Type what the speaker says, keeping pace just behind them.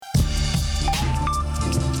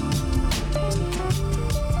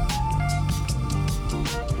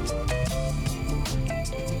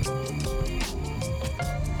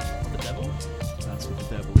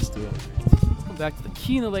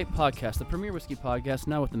Key in the Lake podcast, the premier whiskey podcast,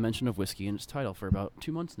 now with the mention of whiskey in its title for about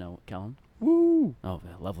 2 months now, Callum. Woo! Oh,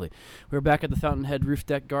 yeah, lovely. We're back at the Fountainhead Roof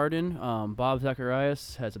Deck Garden. Bob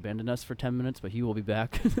Zacharias has abandoned us for 10 minutes, but he will be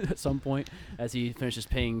back at some point as he finishes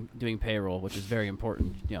doing payroll, which is very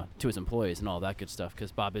important, to his employees and all that good stuff,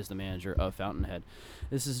 because Bob is the manager of Fountainhead.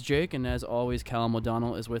 This is Jake, and as always, Callum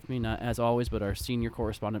O'Donnell is with me. Not as always, but our senior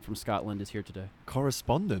correspondent from Scotland is here today.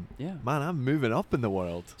 Correspondent? Yeah. Man, I'm moving up in the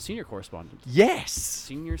world. Senior correspondent. Yes!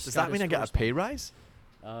 Senior Does that mean I get a pay rise?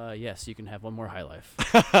 Yes, you can have one more high life.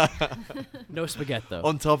 No spaghetti though.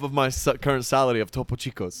 On top of my current salary of Topo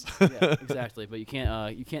Chicos. Yeah, exactly. But you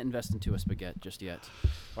can't invest into a spaghetti just yet.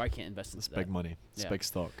 Or I can't invest into It's that. big money. It's Yeah. big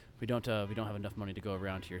stock. We don't have enough money to go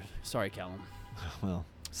around here. Sorry, Callum. Well,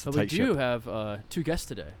 it's But a we tight do ship. have 2 guests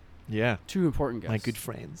today. Yeah. 2 important guests. My good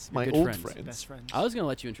friends. Your My good old friends. friends. Best friends. I was gonna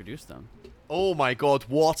let you introduce them. Oh my God,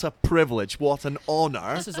 what a privilege. What an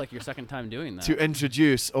honor This is like your second time doing that. to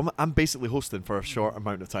introduce. I'm basically hosting for a short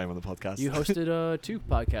amount of time on the podcast. You hosted 2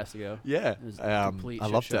 podcasts ago. Yeah. It was a complete I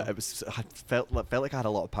shit loved show. it. It was. I felt like I had a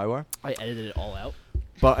lot of power. I edited it all out.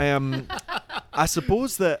 But I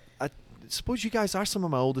suppose you guys are some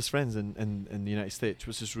of my oldest friends in the United States,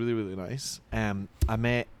 which is really, really nice. I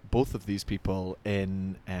met both of these people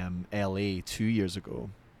in LA 2 years ago.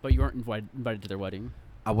 But you weren't invited to their wedding.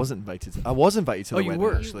 I was invited to Oh, their you wedding,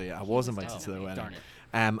 were? actually. I was invited to their wedding. Darn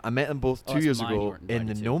it. I met them both Oh, 2 it's years mine you ago weren't in the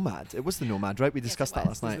invited to. Nomad. It was the Nomad, right? We Yes, it discussed that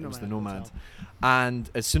was. last night. It was the Nomad Nomad.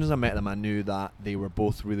 And as soon as I met them, I knew that they were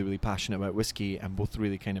both really, really passionate about whiskey and both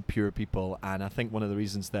really kind of pure people. And I think one of the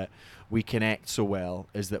reasons that we connect so well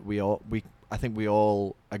is that I think we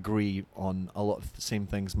all agree on a lot of the same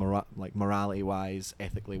things, like morality-wise,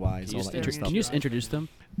 ethically-wise, Can all you, that kind of stuff. can you just introduce them?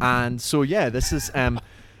 And so, yeah, this is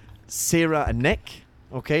Sarah and Nick,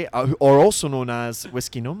 okay, or also known as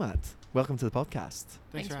Whiskey Nomad. Welcome to the podcast.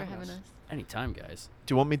 Thanks for having us. Anytime, guys.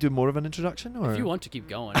 Do you want me to do more of an introduction? Or? If you want to keep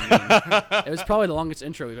going. I mean, it was probably the longest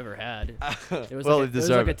intro we've ever had. It was Well, like they it was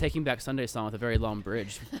deserve like a it. Taking Back Sunday song with a very long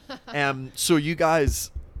bridge. So you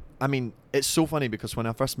guys, I mean, it's so funny because when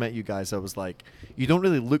I first met you guys, I was like, you don't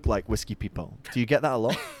really look like whiskey people. Do you get that a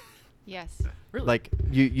lot? Yes. Really? Like,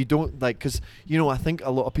 you don't, like, because, I think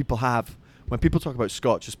a lot of people have, when people talk about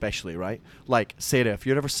Scotch especially, right? Like, Sarah, if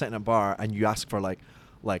you're ever sitting in a bar and you ask for, like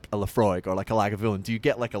a Lafroig or like a Lagavulin, do you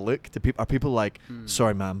get like a look? Are people like,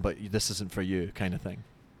 sorry, man, but this isn't for you kind of thing?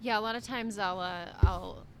 Yeah, a lot of times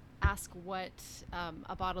I'll ask what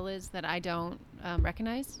a bottle is that I don't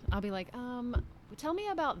recognize. I'll be like, tell me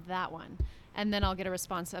about that one. And then I'll get a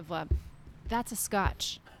response of, that's a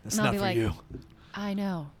Scotch. That's and I'll not be for like, you. I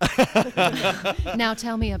know. Now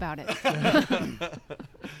tell me about it.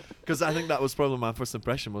 Because I think that was probably my first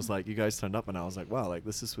impression was like you guys turned up and I was like, wow, like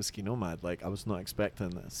this is Whiskey Nomad. Like I was not expecting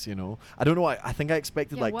this, I don't know. I think I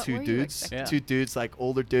expected Yeah, like what 2 were you dudes, expecting? Yeah. 2 dudes, like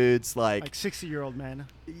older dudes, Like 60-year-old men.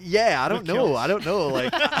 yeah, I don't With know. kilts. I don't know.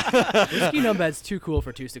 Like, Whiskey Nomad's too cool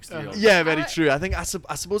for 2 60-year-olds. yeah, very I- true. I think I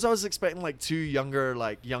suppose I was expecting like 2 younger,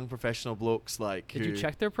 like young professional blokes. Like, Did you who-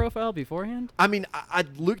 check their profile beforehand? I mean,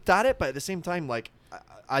 I'd looked at it, but at the same time, like,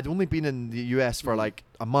 I'd only been in the US for like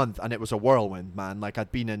a month, and it was a whirlwind, man. Like,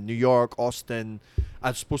 I'd been in New York, Austin.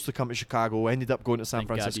 I was supposed to come to Chicago, ended up going to San Thank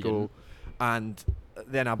God you Francisco, didn't. and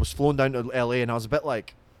then I was flown down to LA, and I was a bit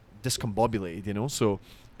like discombobulated, So,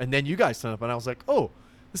 and then you guys turned up, and I was like, oh,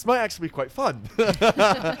 this might actually be quite fun,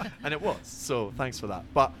 and it was. So, thanks for that.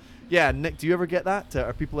 But yeah, Nick, do you ever get that?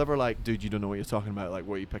 Are people ever like, dude, you don't know what you're talking about? Like,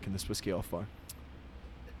 what are you picking this whiskey off for?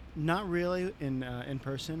 Not really in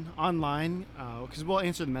person. Online, because we'll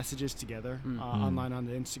answer the messages together online on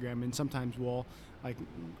the Instagram, and sometimes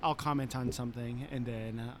I'll comment on something, and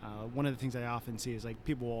then one of the things I often see is like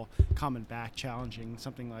people will comment back challenging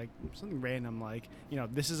something random, like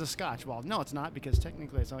this is a Scotch. Well, no, it's not, because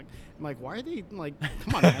technically it's not. I'm like, why are they like?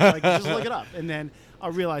 Come on, man, like just look it up, and then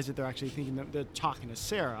I'll realize that they're actually thinking that they're talking to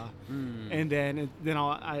Sarah, and then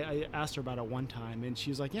I asked her about it one time, and she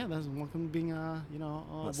was like, yeah, that's welcome to being a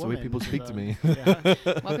That's the way woman. people speak to me. Yeah.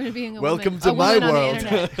 Welcome to being a Welcome woman. to a my woman world. On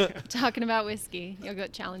the internet, talking about whiskey. You'll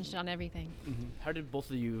get challenged on everything. How did both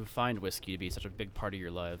of you find whiskey to be such a big part of your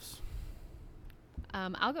lives?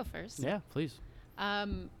 I'll go first. Yeah, please.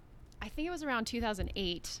 I think it was around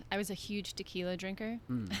 2008. I was a huge tequila drinker,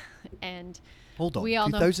 and Hold on, We all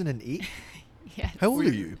know- 2008? yes. How old are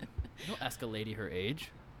you? Don't ask a lady her age.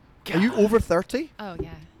 Are you over 30? Oh yeah,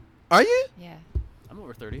 Are you? yeah. I'm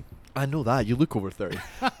over 30. I know that. You look over 30.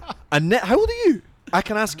 And how old are you? I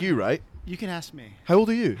can ask you, right? You can ask me. How old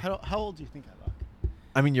are you? How old do you think I look?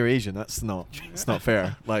 I mean, you're Asian. That's not. It's not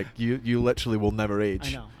fair. Like you literally will never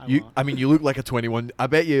age. I know. You. I mean, you look like a 21. I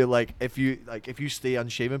bet you like if you stay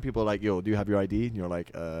unshaven, people are like, yo, do you have your ID? And you're like,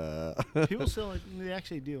 People still, they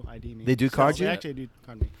actually do ID me. They do card you? They actually do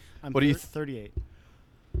card me. I'm What do you 38.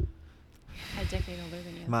 A decade older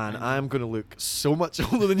than you. Man, I'm gonna look so much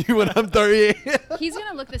older than you when I'm 38. He's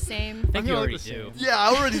gonna look the same. I think I'm you gonna already look the do. same. Yeah,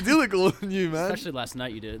 I already do look older than you, man. Especially last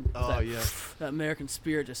night you did. Oh, that, yeah. That American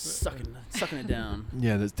spirit just sucking it down.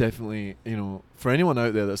 Yeah, that's definitely, for anyone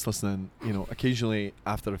out there that's listening, occasionally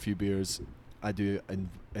after a few beers, I do I thought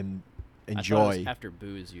it was enjoy. after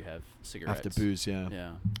booze you have cigarettes. After booze, yeah.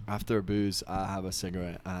 Yeah. After booze, I have a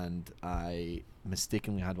cigarette, and I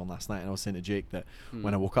mistakenly had one last night. And I was saying to Jake that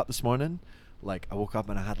when I woke up this morning, like I woke up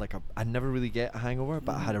and I had I never really get a hangover,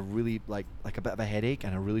 but I had a really like a bit of a headache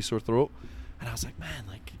and a really sore throat, and I was like, man,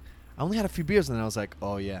 like I only had a few beers, and then I was like,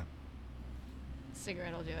 oh yeah.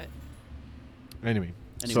 Cigarette will do it. Anyway,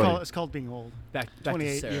 Anyway. It's called being old. Back to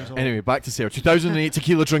 28 Sarah. years old. Anyway, back to Sarah. 2008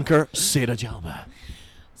 tequila drinker, Sarah Jalma.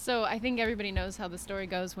 So I think everybody knows how the story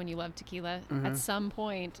goes when you love tequila. Mhm. At some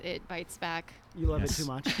point, it bites back. You love Yes. it too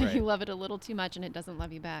much. Right. You love it a little too much, and it doesn't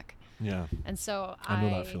love you back. Yeah, And so I know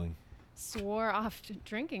that feeling. swore off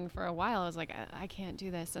drinking for a while. I was like, I can't do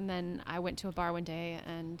this. And then I went to a bar one day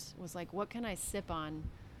and was like, what can I sip on?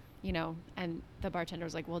 And the bartender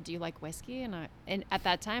was like, well, do you like whiskey? And at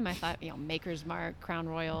that time I thought, Maker's Mark, Crown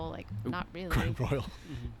Royal, like not really. Crown Royal.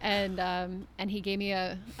 And he gave me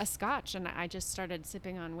a scotch, and I just started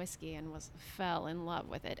sipping on whiskey and fell in love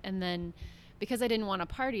with it. And then because I didn't want to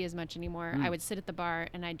party as much anymore, I would sit at the bar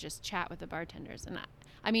and I'd just chat with the bartenders. And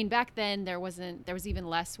I mean, back then there was even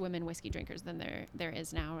less women whiskey drinkers than there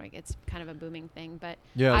is now. Like it's kind of a booming thing. But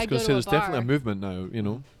Yeah, I was I'd going go to say to a there's definitely a bar. movement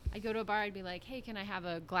now, I'd go to a bar, I'd be like, hey, can I have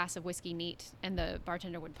a glass of whiskey neat? And the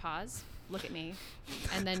bartender would pause, look at me,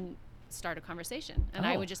 and then start a conversation. And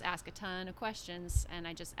I Oh. would just ask a ton of questions, and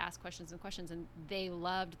I just asked questions, and they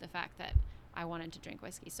loved the fact that I wanted to drink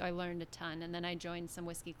whiskey. So I learned a ton, and then I joined some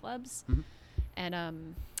whiskey clubs. Mhm.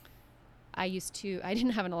 And I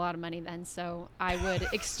didn't have a lot of money then, so I would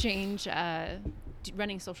exchange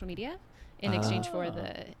running social media in exchange for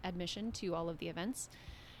the admission to all of the events.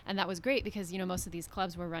 And that was great because, most of these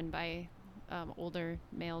clubs were run by older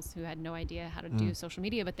males who had no idea how to do social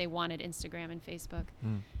media, but they wanted Instagram and Facebook.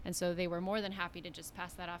 And so they were more than happy to just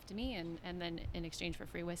pass that off to me and then in exchange for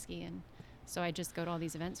free whiskey. And so I just go to all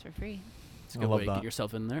these events for free. It's a I good love way to that. get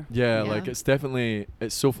yourself in there. Yeah, Yeah. like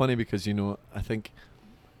it's so funny because I think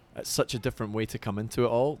it's such a different way to come into it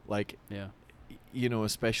all. Like, Yeah.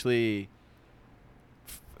 Especially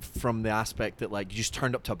from the aspect that like you just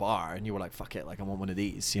turned up to a bar and you were like, fuck it, like I want one of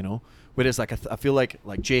these, Whereas like I feel like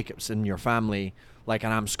Jacob's in your family, like,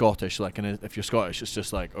 and I'm Scottish, like, and if you're Scottish, it's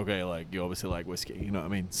just like, okay, like you obviously like whiskey, you know what I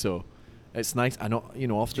mean? So it's nice. I know, Did you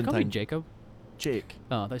call me oftentimes Jacob? Jake.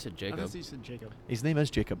 Oh, I said I Jacob. thought you said Jacob. His name is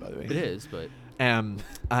Jacob, by the way. It is, but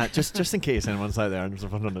Just in case anyone's out there and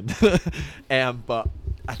there's wondering. But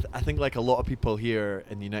I think like a lot of people here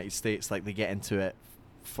in the United States, like they get into it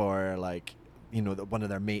for like, that one of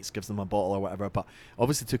their mates gives them a bottle or whatever. But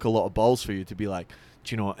obviously it took a lot of balls for you to be like,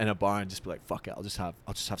 in a bar and just be like, fuck it, I'll just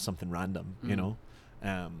have something random,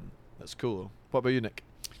 That's cool. What about you, Nick?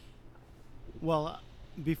 Well,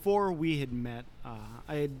 before we had met,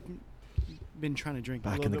 I had been trying to drink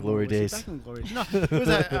Back a little in the bit more glory whiskey. days. Back in the glory days. No, it was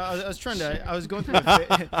I was trying to. I was going through.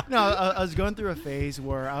 I was going through a phase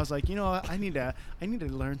where I was like, I need to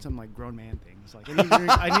learn some like grown man things. Like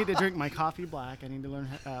I need to drink my coffee black. I need to learn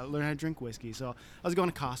how to drink whiskey. So I was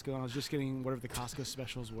going to Costco and I was just getting whatever the Costco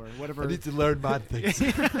specials were. Whatever. I need to learn bad things.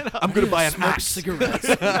 I'm gonna buy an smoke axe. cigarettes.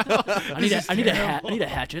 I need a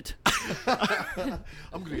hatchet.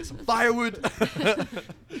 I'm gonna get some firewood.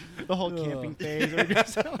 the whole camping phase. Or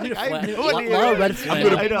just, like, I have no Lot idea. of red I'm flannel.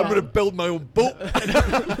 gonna, I know. I'm gonna build my own boat.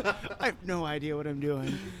 I have no idea what I'm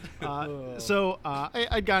doing. So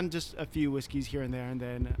I'd gotten just a few whiskeys here and there, and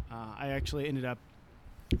then I actually ended up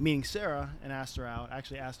meeting Sarah and asked her out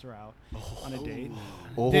on a date.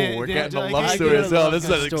 Oh, Did- we're did- getting did a I love get story a as well. love This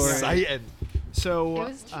is story? exciting. So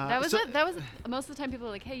That was most of the time people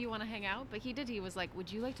were like, hey, you want to hang out? But he was like,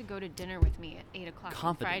 would you like to go to dinner with me at 8 o'clock on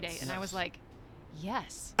Confidence. Friday? And I was like,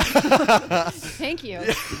 yes. Thank you.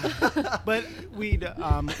 But we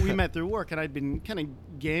met through work, and I'd been kind of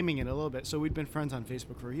gaming it a little bit. So we'd been friends on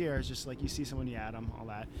Facebook for years, just like you see someone, you add them, all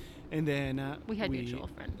that. And then We had mutual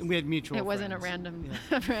friends. We had mutual. It wasn't a friends. random,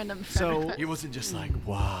 Yeah. random friend So- request. He wasn't just like,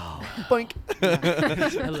 wow. Boink.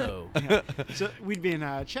 Hello. Yeah. So we'd been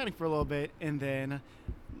chatting for a little bit, and then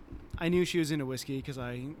I knew she was into whiskey because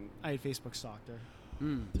I had Facebook stalked her.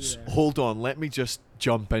 Mm. through there. Hold on, let me just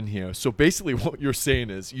jump in here. So basically, what you're saying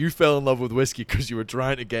is you fell in love with whiskey because you were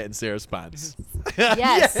trying to get in Sarah's pants.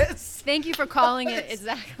 Yes. Thank you for calling it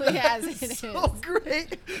exactly as it is. So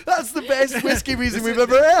great. That's the best whiskey reason we've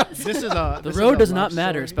ever heard. This is a The this is road a does love not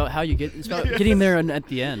matter. story. It's about how you get. It's about getting there and at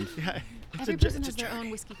the end. Yeah, it's Every a person it's has a their journey.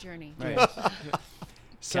 own whiskey journey. Right.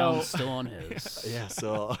 So Cal's still on his. Yeah,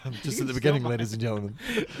 so I'm just You at the can beginning, still- ladies and gentlemen.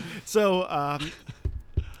 So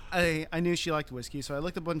I knew she liked whiskey, so I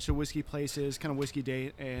looked at a bunch of whiskey places, kind of whiskey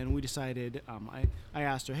date, and we decided. I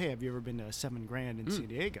asked her, "Hey, have you ever been to 7 Grand in San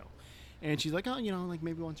Diego?" And she's like, "Oh, like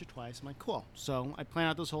maybe once or twice." I'm like, "Cool." So I plan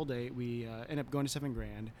out this whole date. We end up going to 7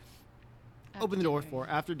 Grand. Open the door for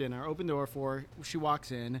her after dinner. Open the door for her. She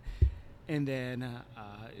walks in, and then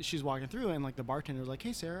she's walking through, and like the bartender's like,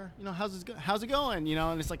 "Hey, Sarah, how's it going?"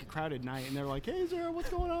 And it's like a crowded night, and they're like, "Hey, Sarah, what's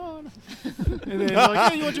going on?" And then they're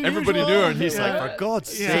like, "Hey, you want your Everybody usual?" knew her, and he's Yeah. like, for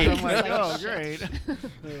God's Yeah, sake. I'm like, oh, Shit. great.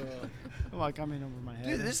 I'm like, I'm in over my head.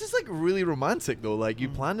 Dude, this is like really romantic though. Like you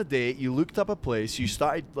planned a date, you looked up a place, you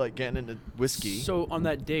started like getting into whiskey. So on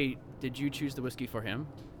that date, did you choose the whiskey for him?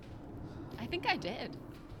 I think I did.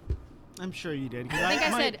 I'm sure you did. 'cause I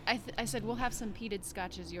think my- I said we'll have some peated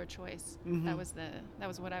scotches, your choice. Mhm. That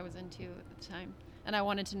was what I was into at the time. And I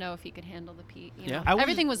wanted to know if he could handle the peat. You Yeah. know? I was-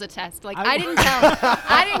 Everything was a test. Like I I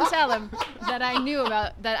didn't tell him that I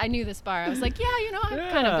knew this bar. I was like, yeah,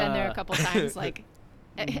 I've kind of been there a couple times. Like,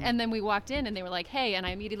 and then we walked in and they were like, hey, and I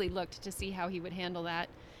immediately looked to see how he would handle that.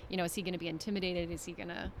 Is he going to be intimidated? Is he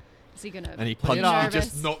gonna? and he Play punched it you, off.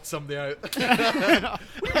 just knocked somebody out.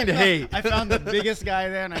 Hey, I found the biggest guy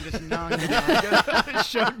there, and I just knocked him out.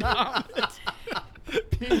 Showed dominance.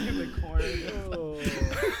 Being in the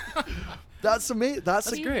corner. That's amazing.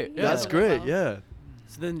 That's great. Yeah. That's great. Yeah.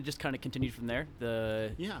 So then it just kind of continued from there.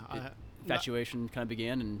 The Yeah. infatuation kind of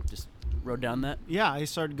began and just rode down that. Yeah, I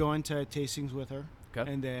started going to tastings with her,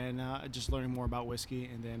 Okay. and then just learning more about whiskey,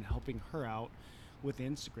 and then helping her out with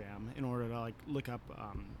Instagram in order to like look up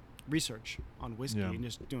research on whiskey, Yeah. and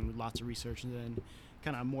just doing lots of research, and then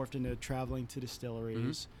kind of morphed into traveling to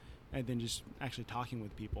distilleries, and then just actually talking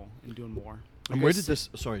with people and doing more. And Okay, where did so- this?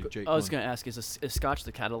 Sorry, Jake. I was go on. going to ask, is Scotch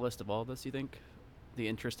the catalyst of all this, you think? The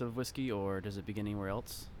interest of whiskey, or does it begin anywhere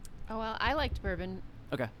else? Oh well, I liked bourbon.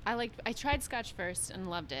 Okay. I tried Scotch first and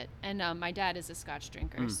loved it. And my dad is a Scotch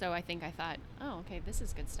drinker, so I thought, oh, okay, this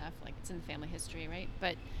is good stuff. Like it's in the family history, right?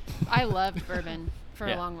 But I loved bourbon for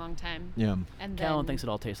Yeah. a long, long time. Yeah. And then Callan thinks it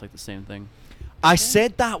all tastes like the same thing. I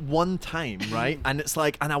said that one time, right? And it's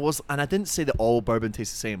like, and I didn't say that all bourbon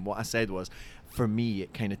tastes the same. What I said was, for me,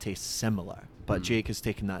 it kind of tastes similar. But Jake has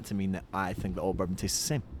taken that to mean that I think that all bourbon tastes the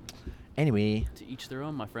same. Anyway, To each their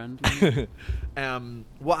own, my friend.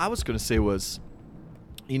 what I was going to say was,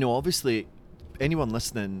 obviously, anyone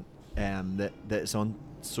listening that is on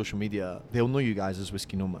social media, they'll know you guys as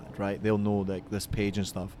Whiskey Nomad, right? They'll know like this page and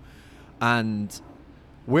stuff. And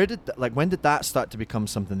when did that start to become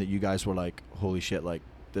something that you guys were like, holy shit, like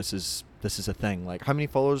this is a thing? Like, how many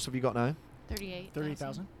followers have you got now?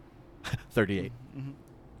 30,000. 38. Mm-hmm.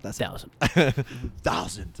 That's 1,000.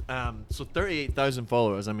 1,000. So 38,000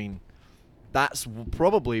 followers. I mean, that's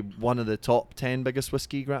probably one of the top 10 biggest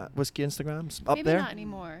whiskey Instagrams up Maybe there. not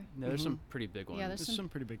anymore. No, there's some pretty big ones. Yeah, There's some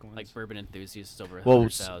pretty big ones. like Bourbon Enthusiasts over Well,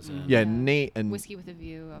 100,000. Yeah, Yeah. Nate and Whiskey with a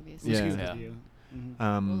View, obviously. Yeah. Whiskey's Yeah. with you. Mhm.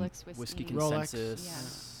 Rolex whiskey. Whiskey Rolex.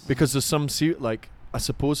 Consensus. because there's some like I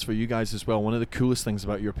suppose for you guys as well. One of the coolest things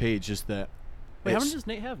about your page is that Wait, how it's many does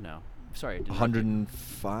Nate have now? Sorry. I didn't-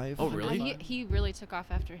 105. Oh, really? He really took off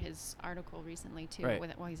after his article recently too, Right.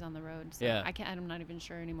 while he's on the road. So Yeah. I'm not even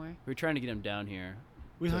sure anymore. We were trying to get him down here.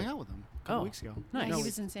 We hung out with him a couple Oh, weeks ago. nice. Yeah, No, he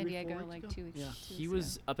was in San 3-4 Diego weeks like ago? 2 weeks. Yeah. 2 He weeks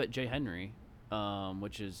was ago. up at J. Henry,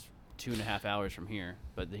 which is 2.5 hours from here.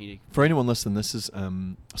 But he For anyone listening, this is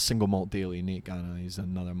Single Malt Daily. Nate Gana. He's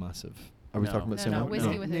another massive. Are we No. talking about No, Single no, Malt?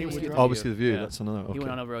 Whiskey No. with Nate a Woodruff. View. Oh, Whiskey with a View. Yeah. That's another. Okay. He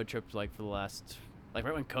went on a road trip like for the last, like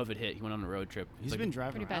right when COVID hit. He went on a road trip. He's Like- been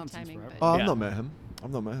driving Pretty bad around since timing, forever. but- Oh, I've Yeah. not met him. I've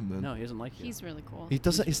not met him then. No, he doesn't like you. He's really cool. He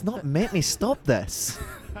doesn't. He's not met me. Stop this.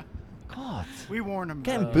 God, We warned him.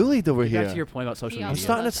 getting about it. bullied over Back to here. your point about social He I'm media.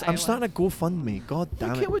 also- starting to. I'm Iowa. starting to GoFundMe. God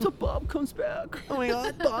damn it. till Bob comes back. Oh my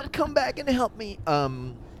God, Bob, come back and help me.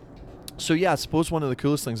 So yeah, I suppose one of the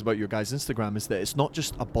coolest things about your guys' Instagram is that it's not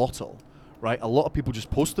just a bottle, right? A lot of people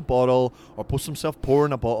just post the bottle or post themselves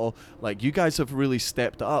pouring a bottle. Like you guys have really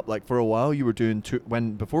stepped it up. Like for a while, you were doing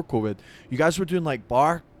before COVID, you guys were doing like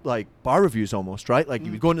bar reviews almost, right? Like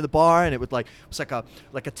you would go into the bar and it would it's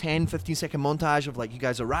like a 10, 15 second montage of like you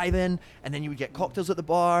guys arriving, and then you would get cocktails at the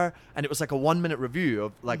bar, and it was like a 1 minute review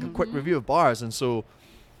of like a quick review of bars. And so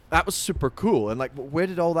that was super cool. And like where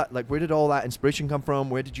did all that inspiration come from?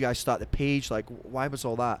 Where did you guys start the page? Like why was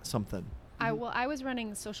all that something? I was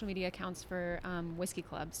running social media accounts for whiskey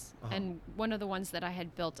clubs, and one of the ones that I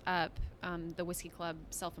had built up, the whiskey club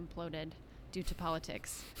self-imploded due to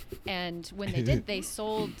politics. And when they did, they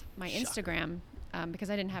sold my Instagram because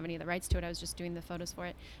I didn't have any of the rights to it. I was just doing the photos for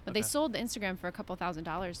it. But they sold the Instagram for a couple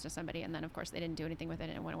 $1,000s to somebody, and then of course they didn't do anything with it,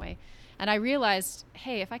 and it went away. And I realized,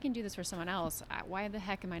 hey, if I can do this for someone else, why the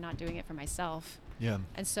heck am I not doing it for myself? Yeah.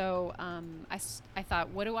 And so I thought,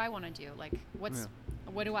 what do I want to do? Like,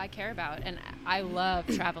 what do I care about? And I love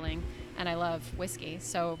traveling, and I love whiskey.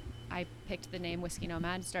 So I picked the name Whiskey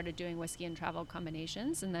Nomad, started doing whiskey and travel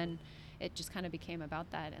combinations, and then it just kind of became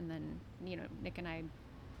about that. And then, Nick and I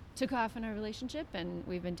took off in our relationship, and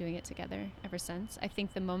we've been doing it together ever since. I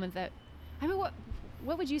think the moment that,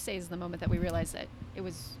 what would you say is the moment that we realized that it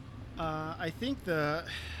was? I think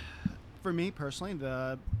for me personally,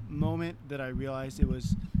 the moment that I realized it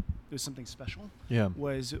was something special. Yeah.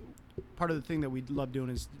 Was part of the thing that we love doing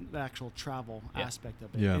is the actual travel aspect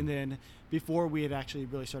of it. Yeah. And then before we had actually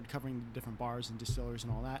really started covering the different bars and distillers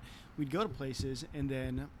and all that, we'd go to places, and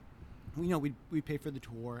then we'd pay for the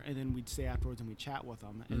tour, and then we'd stay afterwards and we'd chat with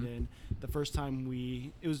them. And then the first time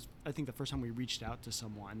we reached out to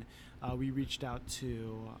someone, we reached out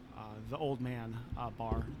to the Old Man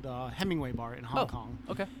bar, the Hemingway bar in Hong Kong.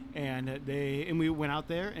 Okay. And we went out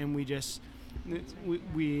there, and we just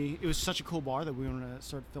it was such a cool bar that we wanted to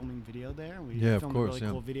start filming video there. We filmed a really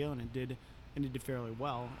cool video, and it did fairly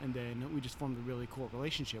well. And then we just formed a really cool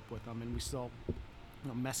relationship with them, and we still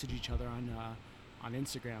message each other on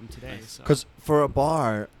Instagram today. Because for a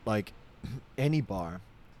bar, like any bar,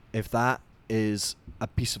 if that is a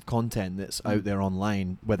piece of content that's out there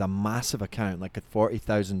online with a massive account, like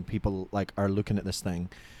 40,000 people are looking at this thing,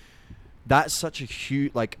 that's such a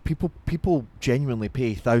huge, people genuinely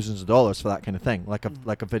pay thousands of dollars for that kind of thing,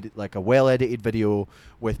 like a well edited video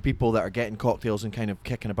with people that are getting cocktails and kind of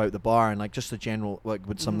kicking about the bar, and like just a general, like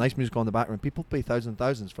with some nice music on the background. People pay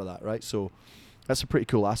thousands for that, right? So that's a pretty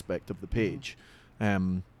cool aspect of the page.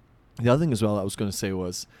 The other thing as well I was going to say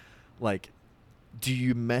was, like,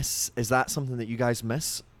 is that something that you guys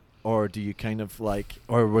miss, or do you kind of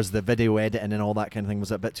or was the video editing and all that kind of thing,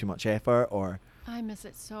 was it a bit too much effort, or? I miss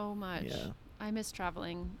it so much. Yeah. I miss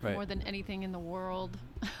traveling more than anything in the world.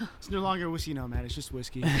 It's no longer Whiskey Nomad, it's just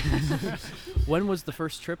whiskey. When was the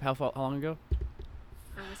first trip? How long ago?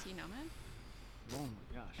 For Whiskey Nomad? Oh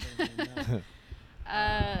my gosh. I don't even know.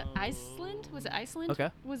 Iceland? Was it Iceland? Okay.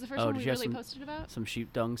 Was the first one we really posted about? Some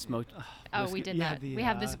sheep dung smoked. Oh, we did that. We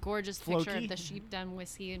have this gorgeous picture Floki? of the sheep dung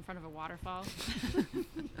whiskey in front of a waterfall.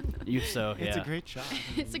 It's a great shot.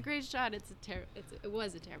 It's a great shot. It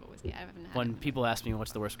was a terrible whiskey. I haven't had When it. people ask me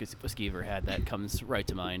what's the worst whiskey you've ever had, that comes right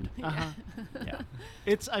to mind. Uh-huh. Yeah.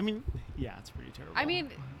 It's pretty terrible. I mean,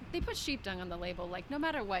 they put sheep dung on the label. Like, no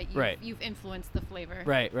matter what, you've influenced the flavor.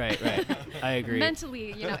 Right. I agree.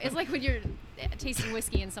 Mentally, it's like when you're tasting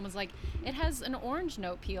whiskey and someone's like, it has an orange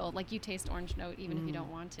note peel. Like, you taste orange note even if you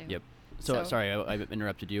don't want to. Yep. So sorry, I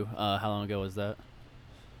interrupted you. How long ago was that?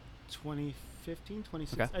 2015,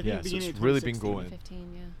 2016. Okay. I think Yeah, so beginning it's of really been 2016. going.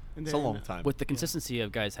 2015, yeah. And It's a then, long time. With the consistency you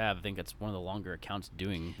guys have, I think it's one of the longer accounts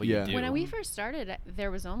doing what Yeah. you do. When we first started,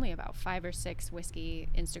 there was only about 5 or 6 whiskey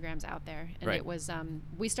Instagrams out there, and Right. it was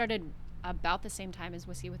we started about the same time as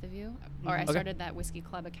Whiskey with a View, or I started that Whiskey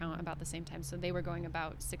Club account about the same time, so they were going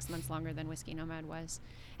about 6 months longer than Whiskey Nomad was,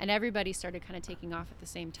 and everybody started kind of taking off at the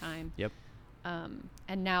same time. Yep.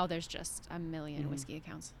 And now there's just a million whiskey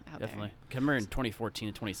accounts out Definitely. there. I remember in 2014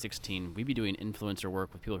 and 2016, we'd be doing influencer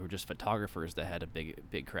work with people who were just photographers that had a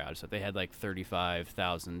big crowd. So if they had like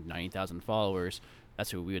 35,000, 90,000 followers,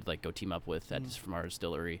 that's who we would like go team up with from our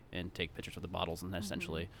distillery and take pictures of the bottles and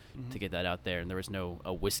essentially to get that out there. And there was no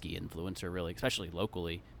a whiskey influencer really, especially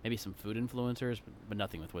locally. Maybe some food influencers, but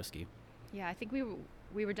nothing with whiskey. Yeah, I think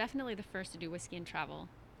we were definitely the first to do whiskey and travel.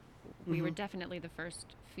 We were definitely the first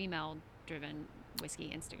female-driven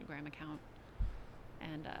whiskey Instagram account,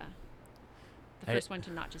 and the first one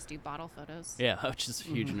to not just do bottle photos. Yeah, which is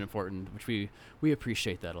huge and important, which we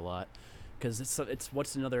appreciate that a lot, because it's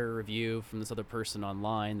what's another review from this other person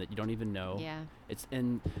online that you don't even know. Yeah.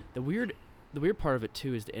 And the weird part of it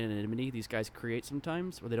too is the anonymity these guys create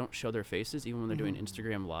sometimes, where they don't show their faces even when they're doing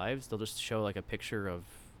Instagram lives. They'll just show like a picture of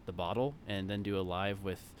the bottle and then do a live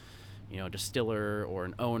with a distiller or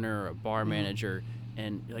an owner or a bar manager,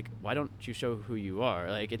 and like, why don't you show who you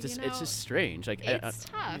are? Like, it's just strange. Like, It's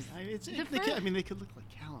tough. They could look like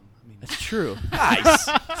Callum. it's true. Nice.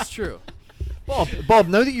 It's true. Bob,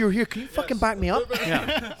 now that you're here, can you fucking back me up?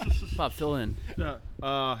 Yeah. Bob, fill in.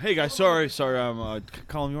 Hey guys, sorry, I'm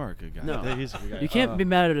Colin York. Guy. No. He's a good guy. You can't be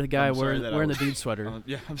mad at a guy I'm sorry wearing that the I dude sweater.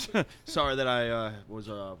 yeah, I'm sorry that I was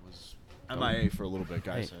MIA for a little bit,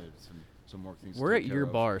 guys. Hey. I had some work things. to We're take at care your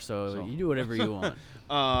of. bar, so you do whatever you want.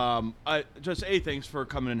 I just thanks for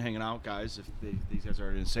coming and hanging out, guys. If these guys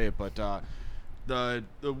already didn't say it, but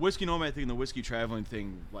the whiskey nomad thing, the whiskey traveling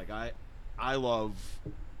thing, like I love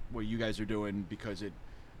what you guys are doing because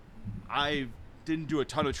I didn't do a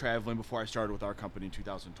ton of traveling before I started with our company in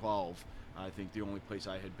 2012. I think the only place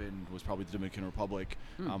I had been was probably the Dominican Republic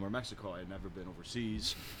or Mexico. I had never been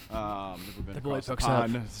overseas, never been The boy across the pokes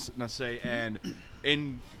up. pond, let's say. And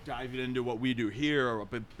in diving into what we do here, a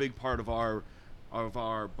big part of our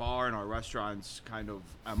bar and our restaurants kind of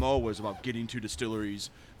MO was about getting to distilleries.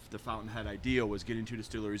 The Fountainhead idea was getting to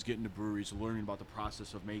distilleries, getting to breweries, learning about the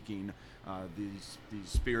process of making these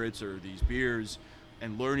spirits or these beers,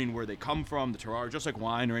 and learning where they come from, the terroir, just like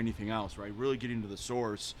wine or anything else, right? Really getting to the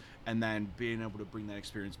source, and then being able to bring that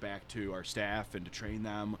experience back to our staff and to train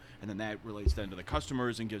them, and then that relates then to the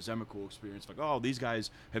customers and gives them a cool experience. Like, oh, these guys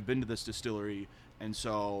have been to this distillery, and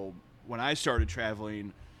so when I started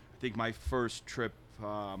traveling, I think my first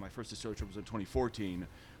distillery trip was in 2014.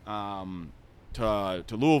 To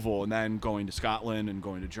Louisville, and then going to Scotland and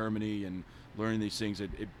going to Germany and learning these things.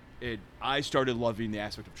 I started loving the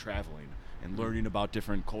aspect of traveling and learning about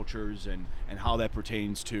different cultures and how that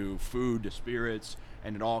pertains to food, to spirits,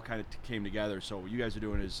 and it all kind of came together. So what you guys are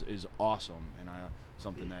doing is awesome, and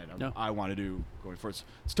something that I want to do going forward.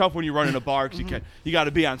 It's tough when you run in a bar because you got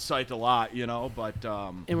to be on site a lot, but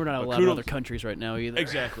And we're not allowed in other countries right now either.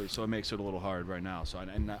 Exactly, so it makes it a little hard right now. So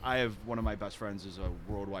and I have one of my best friends is a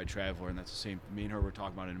worldwide traveler, and that's the same. Me and her were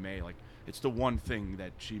talking about it in May. Like, it's the one thing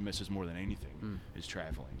that she misses more than anything is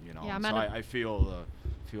traveling. Yeah, so I feel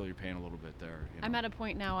your pain a little bit there. I'm at a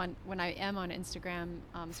point now when I am on Instagram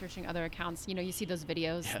searching other accounts. You see those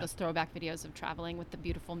videos, those throwback videos of traveling with the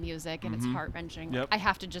beautiful music, and it's heart wrenching. Yep. I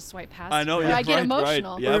have to just swipe past. I know. Or Yeah, I get right,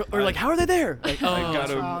 emotional. Right. Yep. Or like, how are they there? Like, I got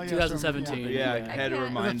yeah, 2017. Yeah, I I had a can't.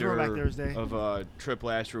 reminder Throwback Thursday. of a trip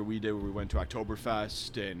last year we did where we went to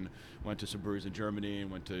Oktoberfest and went to some breweries in Germany and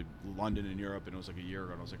went to London in Europe, and it was like a year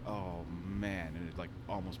ago, and I was like, oh man, and it like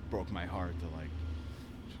almost broke my heart to like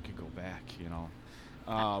could go back,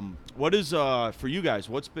 What is for you guys?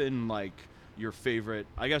 What's been like your favorite?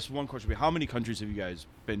 I guess one question would be, how many countries have you guys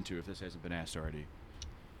been to? If this hasn't been asked already.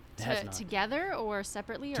 Together or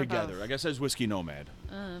separately or Together, both? I guess as Whiskey Nomad.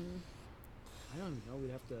 I don't even know.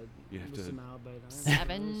 We'd have to You'd have list to- them out, but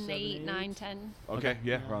 7, 8, 9, 10. Okay,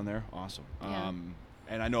 yeah, Yeah. around there. Awesome. Yeah.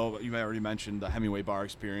 And I know you already mentioned the Hemingway bar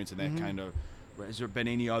experience and that kind of. Has there been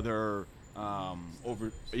any other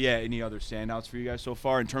any other standouts for you guys so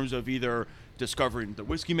far in terms of either discovering the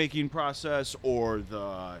whiskey making process or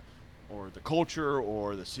the culture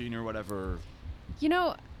or the scene or whatever?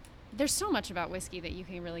 There's so much about whiskey that you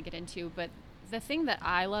can really get into, but the thing that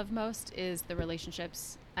I love most is the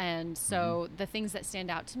relationships. And so the things that stand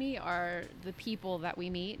out to me are the people that we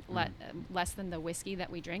meet, less than the whiskey that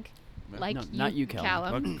we drink. Like No, not you,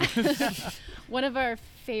 Callum. One of our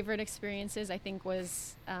favorite experiences, I think,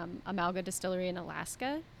 was Amalga Distillery in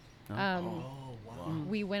Alaska.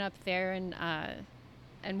 We went up there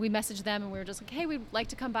and we messaged them, and we were just like, hey, we'd like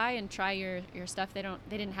to come by and try your stuff. They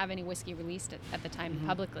didn't have any whiskey released at the time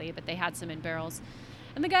publicly, but they had some in barrels.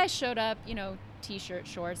 And the guy showed up, T-shirt,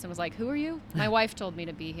 shorts, and was like, who are you? My wife told me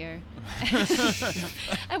to be here.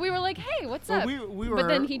 And we were like, hey, what's up? But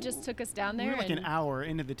then he just took us down there. We were like and an hour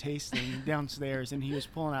into the tasting downstairs, and he was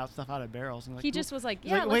pulling out stuff out of barrels. And like, he just was like,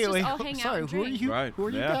 he's yeah, like, let's just all hang sorry, out and who are drink. you? Right. Who are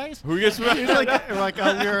you Yeah. guys? Who gets He's like, we're like,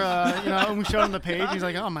 oh, you're, and we showed him the page. He's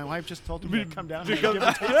like, oh, my wife just told me to come down and give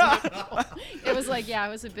a taste. It was like, yeah, it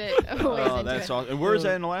was a bit a ways Oh, into that's it. awesome. And where is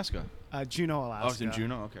that in Alaska? Juneau, Alaska. Oh, it's in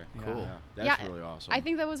Juneau. Okay, Yeah. cool. That's Yeah, really awesome. I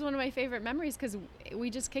think that was one of my favorite memories because we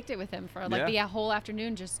just kicked it with him for like Yeah. the whole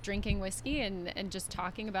afternoon, just drinking whiskey and just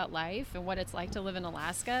talking about life and what it's like to live in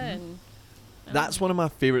Alaska. And That's one of my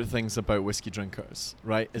favorite things about whiskey drinkers,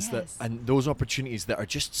 right? Is that Yes. and those opportunities that are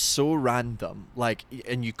just so random, like,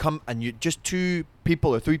 and you come and you just 2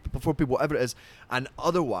 people or 3 people, 4 people, whatever it is, and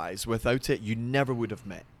otherwise without it, you never would have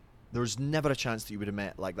met. There was never a chance that you would have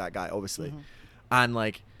met like that guy, obviously, and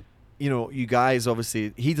like, you guys,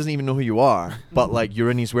 obviously, he doesn't even know who you are, but like you're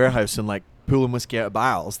in his warehouse and like pulling whiskey out of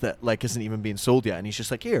barrels that like isn't even being sold yet, and he's just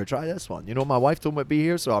like, here, try this one. My wife told me to be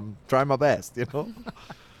here, so I'm trying my best.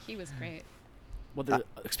 he was great. What the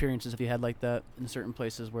experiences have you had like that in certain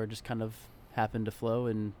places where it just kind of happened to flow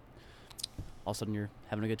and all of a sudden you're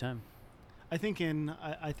having a good time? I think in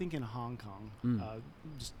Hong Kong,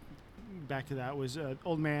 just back to that, was an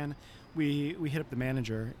old man. We hit up the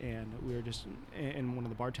manager, and we were just, and one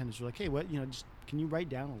of the bartenders were like, hey, what, just can you write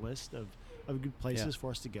down a list of good places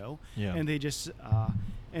for us to go? Yeah. And they just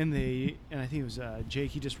and I think it was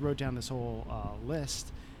Jake. He just wrote down this whole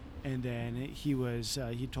list, And then he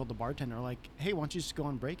told the bartender, like, hey, why don't you just go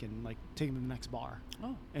on break and like take him to the next bar?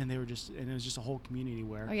 Oh. And it was just a whole community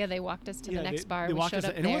where. Oh yeah, they walked us to the next bar. They We walked showed us,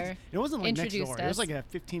 up and there. it wasn't like next introduced door. It was us. like a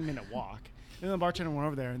 15-minute walk. And then the bartender went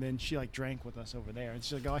over there, and then she like drank with us over there. And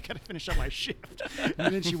she's like, oh, I gotta finish up my shift.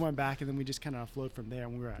 And then she went back, and then we just kind of flowed from there.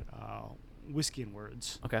 And we were at Whiskey and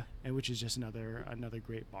Words. Okay. And which is just another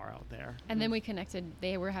great bar out there. And then we connected.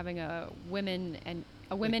 They were having a women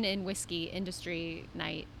in whiskey industry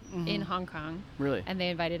night in Hong Kong, Really? and they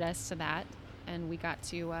invited us to that, and we got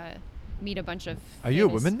to meet a bunch of. Are you a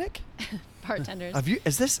famous woman, Nick? bartenders?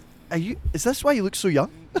 Is this why you look so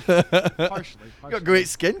young? Partially. You got great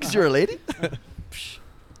skin because you're a lady.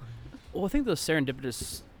 Well, I think those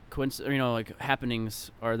serendipitous like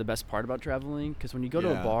happenings are the best part about traveling. Because when you go to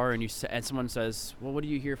a Yeah. bar and and someone says, "Well, what are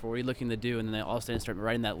you here for? What are you looking to do?" and then they all of a sudden start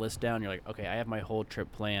writing that list down. You're like, "Okay, I have my whole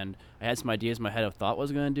trip planned. I had some ideas in my head of thought what I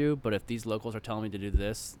was going to do, but if these locals are telling me to do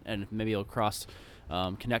this, and maybe it'll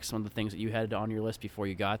connect some of the things that you had on your list before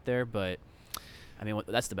you got there." But I mean,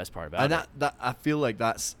 that's the best part about And it. that I feel like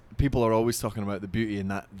that's people are always talking about the beauty in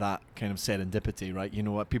that kind of serendipity, right? You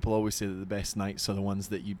know what? People always say that the best nights are the ones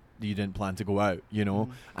that you didn't plan to go out, you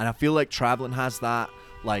know. And I feel like traveling has that.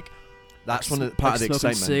 Like that's one of the part of the smoking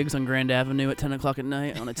excitement. cigs on Grand Avenue at 10 o'clock at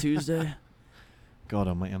night on a Tuesday. God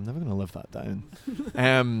Almighty, I'm never gonna live that down.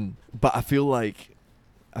 But I feel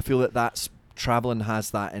that that's traveling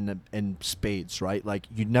has that in spades, right? Like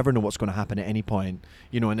you never know what's going to happen at any point,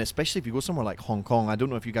 you know. And especially if you go somewhere like Hong Kong. I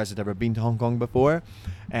don't know if you guys had ever been to Hong Kong before,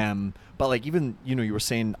 but like even you were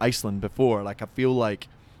saying Iceland before. Like I feel like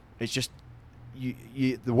it's just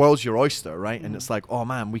the world's your oyster, right? And it's like, oh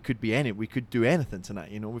man, we could do anything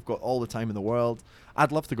tonight. You know, we've got all the time in the world.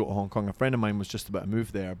 I'd love to go to Hong Kong. A friend of mine was just about to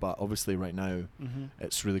move there, but obviously right now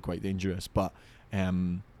it's really quite dangerous. But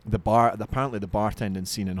apparently the bartending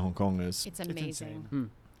scene in Hong Kong is It's amazing. Hmm.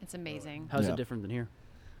 It's amazing. How's Yeah. it different than here?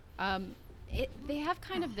 They have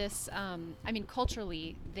kind of this. I mean,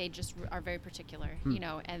 culturally, they just are very particular, you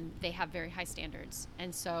know, and they have very high standards.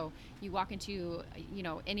 And so you walk into,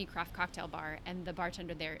 any craft cocktail bar, and the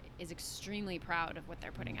bartender there is extremely proud of what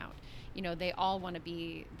they're putting out. You know, they all want to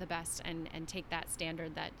be the best and take that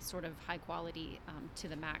standard, that sort of high quality to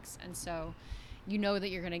the max. And so, you know that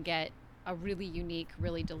you're going to get a really unique,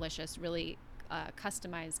 really delicious, really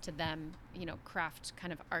customized to them, craft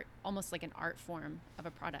kind of art, almost like an art form of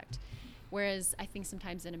a product. Whereas I think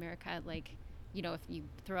sometimes in America, like, if you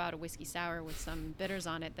throw out a whiskey sour with some bitters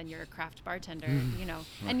on it, then you're a craft bartender,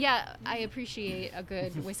 And yeah, I appreciate a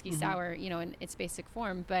good whiskey sour, in its basic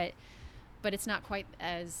form, but it's not quite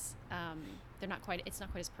as it's not quite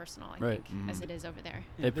as personal, I think, as it is over there.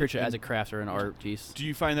 They approach it as a craft or an art piece. Do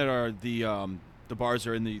you find that the bars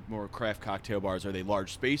are in the more craft cocktail bars? Are they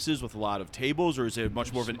large spaces with a lot of tables, or is it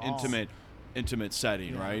much more of an Small. intimate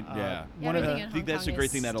setting, right? Yeah, One of everything the- in I think Hong that's a Kong great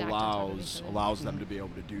is thing that stacked on top of each other. allows them to be able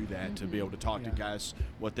to do that, to be able to talk to Yeah. guests,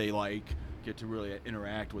 what they like, get to really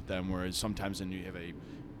interact with them. Whereas sometimes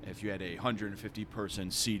if you had a 150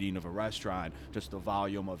 person seating of a restaurant, just the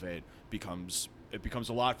volume of it becomes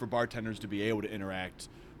a lot for bartenders to be able to interact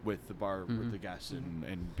with the bar with the guests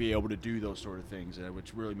and be able to do those sort of things,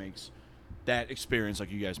 which really makes that experience,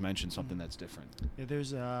 like you guys mentioned, something that's different. Yeah,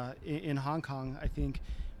 there's in Hong Kong, I think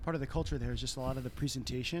part of the culture there is just a lot of the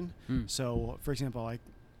presentation. So, for example, like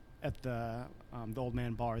at the Old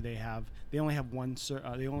Man Bar, they only have one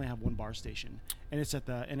bar station, and it's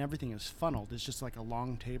and everything is funneled. It's just like a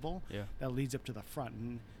long table that leads up to the front,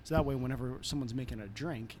 and so that way, whenever someone's making a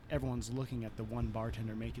drink, everyone's looking at the one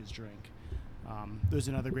bartender make his drink. There's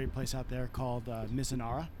another great place out there called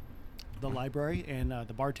Mizunara, the library, and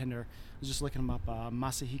the bartender, I was just looking him up,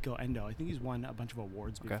 Masahiko Endo. I think he's won a bunch of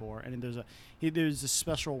awards before, and there's a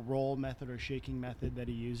special roll method or shaking method that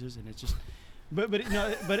he uses, and it's just, but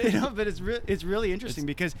it's really interesting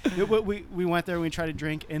because we went there and we tried to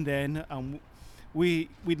drink, and then we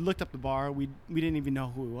looked up the bar, we didn't even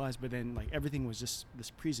know who he was, but then like everything was just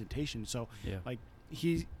this presentation. So like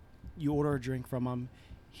you order a drink from him,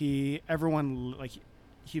 everyone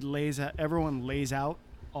lays out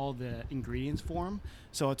all the ingredients for him,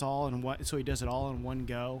 so it's all in one. So he does it all in one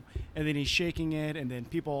go, and then he's shaking it, and then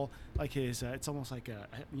people like his. It's almost like a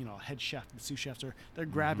head chef, the sous chefs they're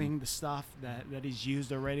grabbing the stuff that he's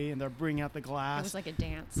used already, and they're bringing out the glass. It was like a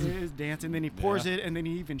dance. It was dance, and then he pours it, and then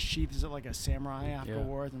he even sheathes it like a samurai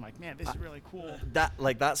afterwards. I'm like, man, this is really cool.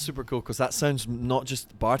 That's super cool because that sounds not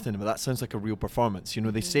just bartending, but that sounds like a real performance.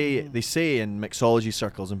 They say in mixology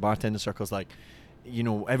circles and bartender circles, like,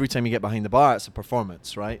 every time you get behind the bar, it's a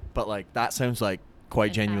performance, right? But like that sounds like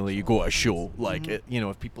quite An genuinely you actual go to a show, performance. like it,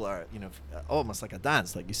 if people are, almost like a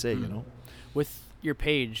dance, like you say, With your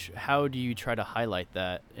page, how do you try to highlight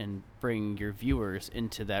that and bring your viewers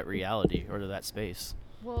into that reality or to that space?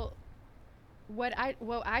 Well, what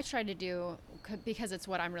I try to do, because it's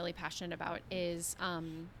what I'm really passionate about, is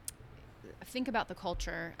think about the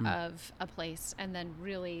culture of a place and then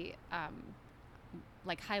really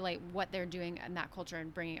like highlight what they're doing in that culture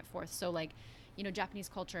and bringing it forth. So like, you know, Japanese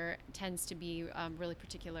culture tends to be really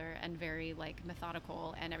particular and very like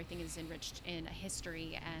methodical, and everything is enriched in a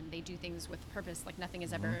history, and they do things with purpose. Like nothing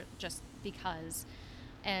is ever just because.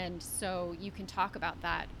 And so you can talk about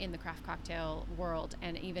that in the craft cocktail world,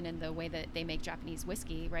 and even in the way that they make Japanese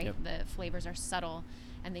whiskey, right? Yep. The flavors are subtle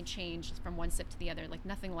and they change from one sip to the other. Like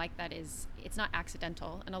nothing like that it's not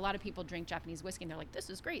accidental. And a lot of people drink Japanese whiskey and they're like,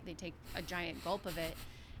 this is great. They take a giant gulp of it,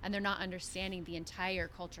 and they're not understanding the entire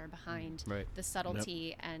culture behind the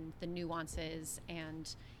subtlety and the nuances,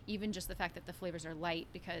 and even just the fact that the flavors are light,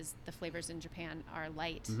 because the flavors in Japan are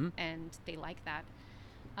light and they like that.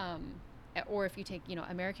 Or if you take, you know,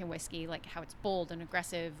 American whiskey, like how it's bold and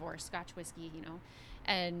aggressive, or Scotch whiskey, you know.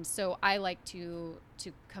 And so I like to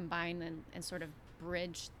combine and sort of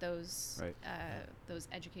bridge those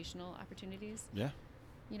educational opportunities. Yeah.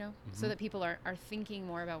 You know, so that people are thinking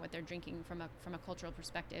more about what they're drinking from a cultural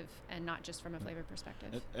perspective and not just from a flavor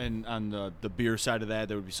perspective. And on the beer side of that,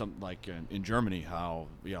 there would be something like in Germany, how,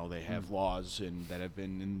 you know, they have laws that have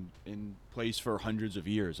been in place for hundreds of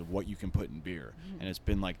years of what you can put in beer, and it's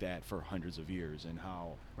been like that for hundreds of years, and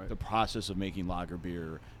how the process of making lager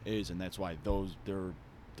beer is, and that's why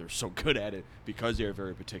they're so good at it, because they're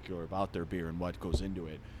very particular about their beer and what goes into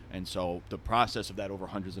it. And so the process of that over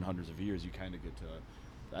hundreds and hundreds of years, you kind of get to.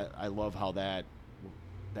 I love how that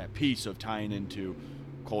piece of tying into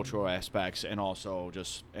cultural aspects and also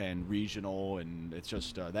and regional, and it's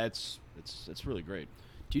just it's really great.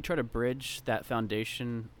 Do you try to bridge that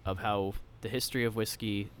foundation of how the history of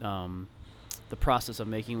whiskey, the process of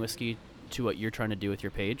making whiskey, to what you're trying to do with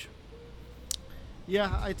your page?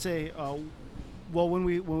 Yeah, I'd say. Well, when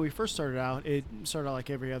we first started out, it started out like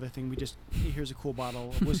every other thing. We just, here's a cool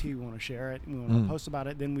bottle of whiskey, we want to share it, and we want to post about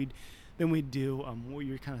it. Then we'd do what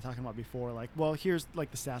you were kind of talking about before, like, well, here's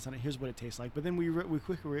like the stats on it, here's what it tastes like. But then we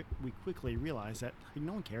quickly realized that like,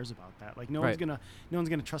 no one cares about that. Like no one's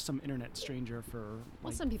gonna trust some internet stranger for. Like,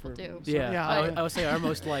 well, some people do. So, Yeah, I would say our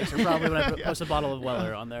most likes are probably when I post a bottle of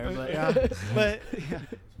Weller on there. But but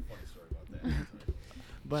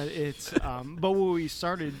But it's but what we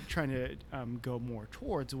started trying to go more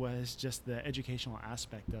towards was just the educational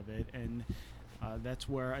aspect of it, and that's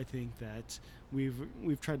where I think that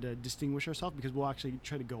we've tried to distinguish ourselves, because we'll actually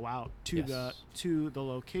try to go out to the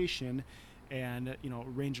location and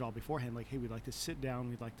arrange it all beforehand. Like, hey, we'd like to sit down,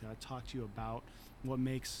 we'd like to talk to you about what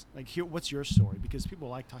makes, like, here, what's your story, because people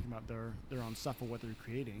like talking about their own stuff or what they're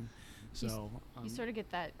creating. So you sort of get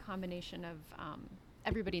that combination of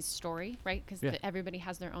everybody's story, right? Because everybody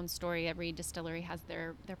has their own story. Every distillery has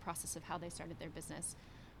their process of how they started their business.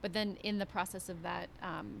 But then in the process of that,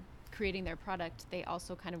 creating their product, they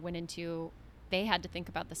also kind of went into, they had to think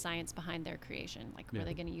about the science behind their creation. Like, were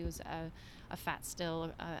they going to use a fat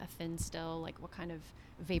still, a thin still? Like, what kind of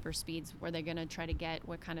vapor speeds were they going to try to get?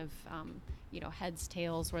 What kind of, heads,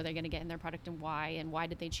 tails were they going to get in their product, and why? And why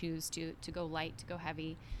did they choose to go light, to go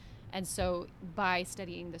heavy? And so by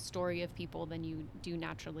studying the story of people, then you do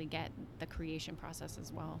naturally get the creation process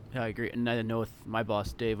as well. Yeah, I agree. And I know with my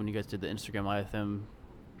boss, Dave, when you guys did the Instagram Live with him,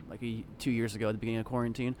 like 2 years ago at the beginning of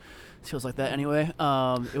quarantine, it feels like that anyway.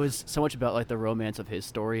 It was so much about like the romance of his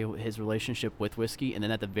story, his relationship with whiskey, and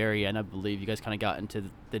then at the very end, I believe you guys kind of got into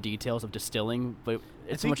the details of distilling. But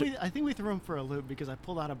it's I think we threw him for a loop, because I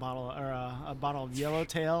pulled out a bottle of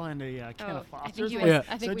Yellowtail and a can of Foster's.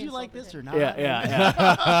 So do you like this or not?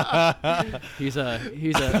 Yeah. He's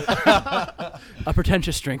a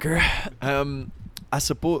pretentious drinker. I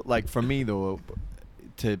suppose, like, for me though,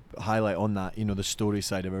 to highlight on that, the story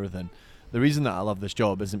side of everything, the reason that I love this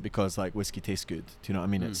job isn't because like whiskey tastes good. Do you know what I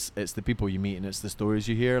mean? It's the people you meet, and it's the stories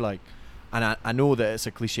you hear. Like, and I know that it's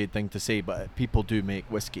a cliched thing to say, but people do make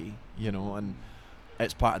whiskey, and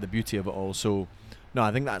it's part of the beauty of it all. So no,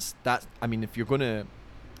 I think that's I mean, if you're gonna,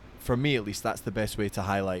 for me at least, that's the best way to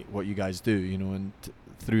highlight what you guys do, and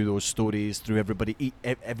through those stories, through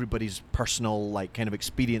everybody's personal, like, kind of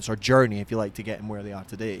experience or journey, if you like, to get them where they are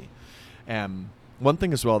today. One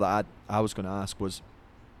thing as well that I was going to ask was,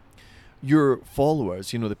 your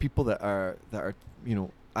followers, the people that are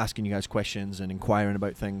asking you guys questions and inquiring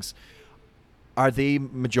about things, are they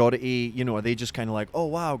majority, are they just kind of like, oh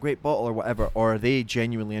wow, great bottle or whatever, or are they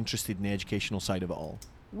genuinely interested in the educational side of it all?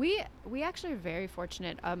 We actually are very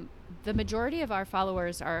fortunate. The majority of our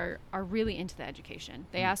followers are really into the education.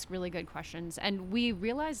 They ask really good questions, and we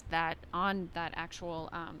realized that on that actual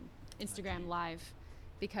Instagram Live,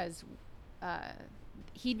 because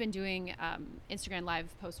he'd been doing Instagram Live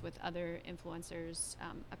posts with other influencers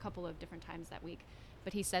a couple of different times that week,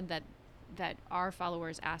 but he said that our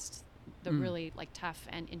followers asked the really like tough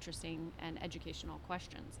and interesting and educational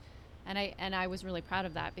questions. And I was really proud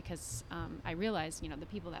of that because I realized, the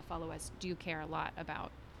people that follow us do care a lot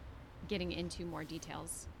about getting into more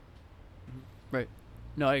details. Right.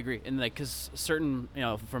 No, I agree. And like, cause certain,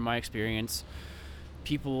 from my experience,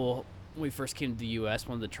 people, when we first came to the U.S.,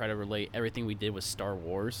 wanted to try to relate everything we did with Star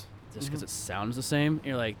Wars just because it sounds the same. And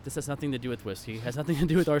you're like, this has nothing to do with whiskey. It has nothing to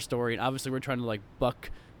do with our story. And obviously we're trying to like buck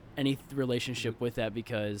any relationship with that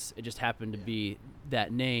because it just happened to be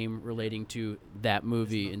that name relating to that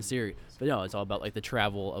movie and series. But no, it's all about like the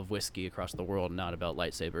travel of whiskey across the world, not about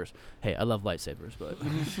lightsabers. Hey, I love lightsabers, but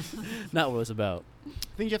not what it's about. I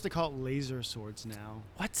think you have to call it laser swords now.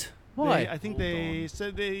 What? Why? I think Hold they on.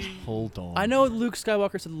 said they. Hold on. I know Luke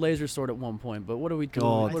Skywalker said laser sword at one point, but what are we doing?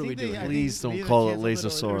 God. What are I we think they- doing? I think Please they don't either call it canceled laser or there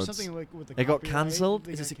was swords. something with the It got copyright. cancelled?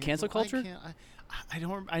 They Is got this a cancel canceled. culture? I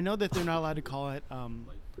don't. I know that they're not allowed to call it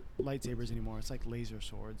lightsabers anymore. It's like laser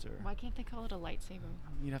swords, or Why can't they call it a lightsaber?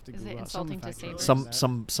 you'd have to. Is it Google out insulting some to factory sabers?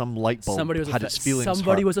 that. some light bulb Somebody was had its offe- feelings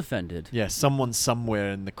somebody hurt. was offended. Yeah, someone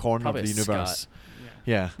somewhere in the corner Probably of the a universe. Scot.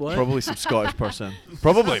 Yeah, What? probably some Scottish person.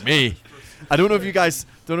 Probably me. I don't know if you guys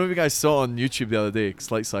saw on YouTube the other day,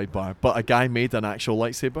 slight sidebar, but a guy made an actual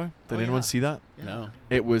lightsaber. Did Oh, anyone yeah. see that? Yeah. No.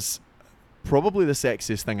 It was probably the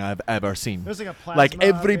sexiest thing I've ever seen. There's like a plasma. Like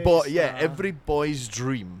every boy, based, every boy's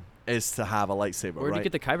dream is to have a lightsaber, Where'd right? you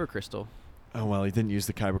get the kyber crystal? Oh well, he didn't use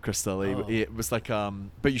the kyber crystal. Oh. It was like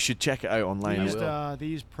but you should check it out online. They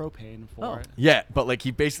used propane for Oh. it. Yeah, but like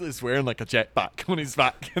he basically is wearing like a jetpack on his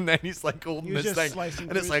back, and then he's like holding He was this just thing, slicing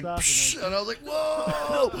and it's through like, stuff psh, and and I was like,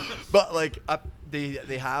 whoa! But like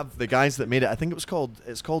they have the guys that made it. I think it's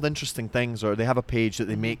called Interesting Things, or they have a page that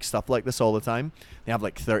they make stuff like this all the time. They have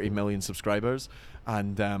like 30 million subscribers,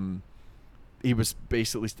 and he was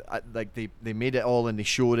basically like they made it all and they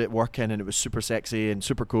showed it working, and it was super sexy and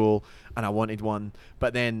super cool, and I wanted one.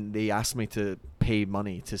 But then they asked me to pay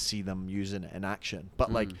money to see them using it in action.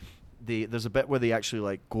 But like there's a bit where they actually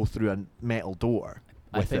like go through a metal door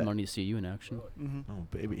I with paid it. money to see you in action. Mm-hmm. Oh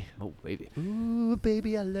baby, Oh, baby. ooh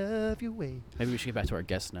baby, I love you way. Maybe we should get back to our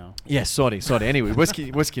guests now. Yes, sorry. Anyway,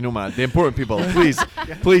 whiskey nomad, the important people.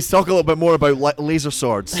 Please talk a little bit more about laser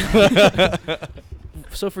swords.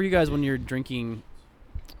 So for you guys, when you're drinking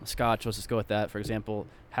scotch, let's just go with that, for example,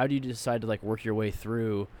 how do you decide to like work your way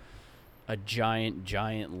through a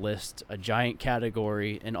giant list, a giant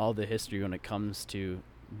category, and all the history when it comes to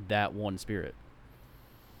that one spirit?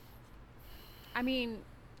 I mean,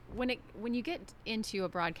 when you get into a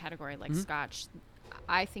broad category like Scotch,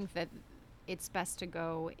 I think that it's best to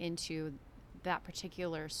go into that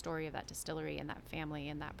particular story of that distillery and that family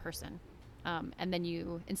and that person. And then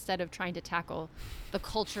you, instead of trying to tackle the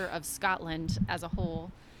culture of Scotland as a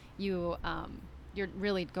whole, you're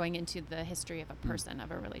really going into the history of a person,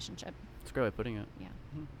 of a relationship. That's a great way of putting it. Yeah.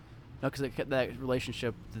 No, because that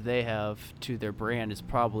relationship that they have to their brand is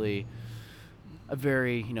probably a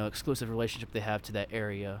very exclusive relationship they have to that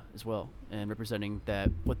area as well, and representing that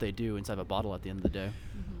what they do inside of a bottle at the end of the day.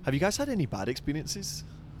 Have you guys had any bad experiences?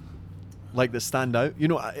 Like that stand out?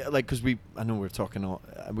 Because I know we're talking,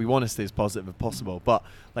 we want to stay as positive as possible, but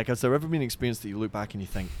like, has there ever been an experience that you look back and you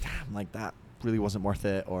think, damn, like that really wasn't worth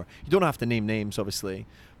it? Or you don't have to name names, obviously,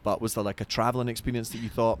 but was there like a traveling experience that you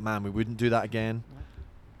thought, man, we wouldn't do that again?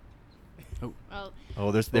 Well, Oh,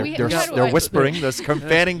 We- we had they're one- whispering. There's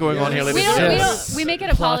confetting going on here, we ladies and don't, we gentlemen. don't. We make it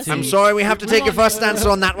a policy. I'm sorry, we have to take a first answer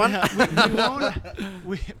on that one.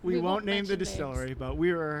 we We won't won't name the mention distillery, names. but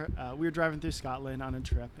we were driving through Scotland on a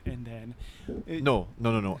trip, and then No.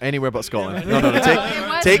 Anywhere but Scotland. No. It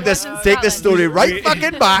was- Take it this was in take this Scotland. story right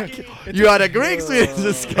fucking back. You had a great experience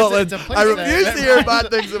in Scotland. it's a place I that- refuse to hear bad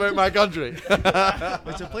things about my country.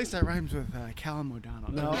 it's a place that rhymes with Callum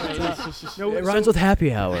O'Donnell. No, no, It rhymes with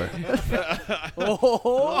happy hour.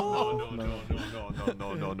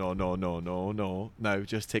 No. Now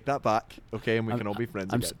just take that back, okay, and we can all be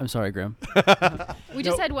friends again. I'm sorry, Graham. We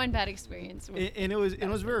just had one bad experience. and it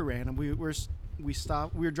was very random. We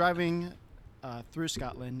stopped. We were driving through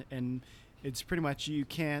Scotland, and it's pretty much you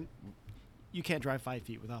can't drive 5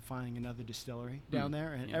 feet without finding another distillery down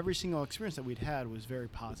there. And every single experience that we'd had was very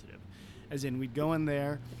positive. As in, we'd go in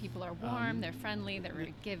there, The people are warm, they're friendly, they're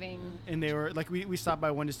very giving. and they were like, we stopped by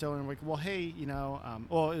one distillery, and we're like, well, hey,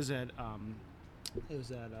 well, is it It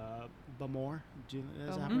was at Bowmore. Do you,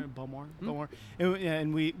 is that Bowmore? right? Bowmore. Mm. Bowmore.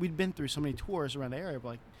 And we'd been through so many tours around the area.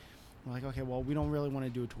 But we're like, okay, well, we don't really want to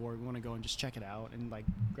do a tour. We want to go and just check it out and like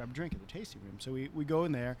grab a drink at the tasting room. So we go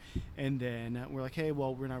in there, and then we're like, hey,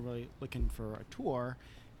 well, we're not really looking for a tour.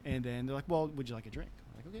 And then they're like, well, would you like a drink?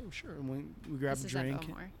 We're like, okay, well, sure. And we grab This a is at drink.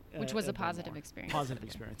 Bowmore, which was a at positive Bowmore. experience. Positive Okay.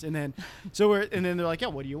 experience. And then then they're like, yeah,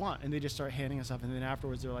 what do you want? And they just start handing us stuff. And then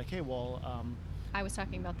afterwards, they're like, hey, well, I was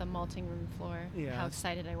talking about the malting room floor. Yeah. How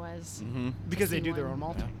excited I was. Mm-hmm. because they see do their one. own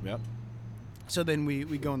malting. Yep. So then we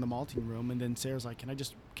go in the malting room, and then Sarah's like, can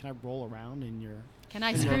I roll around in your Can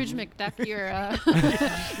I And Scrooge then- McDuck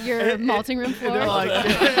your malting room floor? And they're like,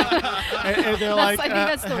 and they're like, I think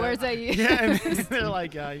that's the words I use. yeah, and they're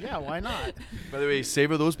like, yeah, why not? By the way,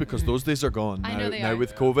 savor those because those days are gone. I now, know they now are.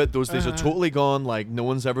 with COVID, those days are Uh-huh. totally gone. Like no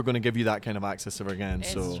one's ever going to give you that kind of access ever again.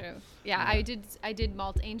 It's so true. Yeah, I did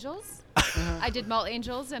Malt Angels. Uh-huh. I did Malt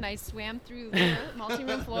Angels, and I swam through the malting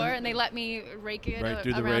room floor, and they let me rake it Right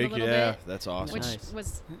through the around rake. a little Yeah, bit, that's awesome. which Nice.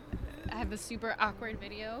 was. I have a super awkward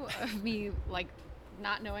video of me like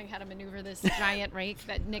not knowing how to maneuver this giant rake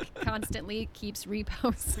that Nick constantly keeps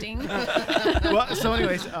reposting. Well, so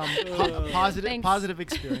anyways, positive Thanks. positive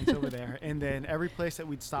experience over there, and then every place that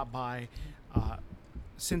we'd stop by.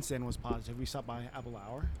 Since then was positive. We stopped by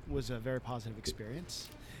Abelauer, was a very positive experience.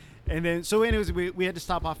 And then, so anyways, we had to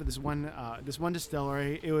stop off at this one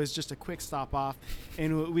distillery. It was just a quick stop off,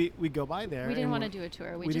 and we go by there. We didn't and want to do a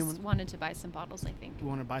tour. We we didn't just want- wanted to buy some bottles, I think. We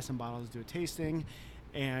wanted to buy some bottles, do a tasting,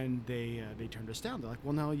 and they turned us down. They're like,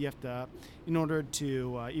 well, no, you have to, in order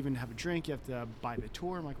to even have a drink, you have to buy the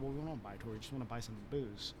tour. I'm like, well, we don't want to buy a tour. We just want to buy some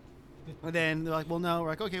booze. And then they're like, well, no. We're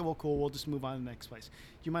like, okay, well, cool. We'll just move on to the next place.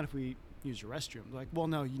 Do you mind if we use your restroom? They're like, well,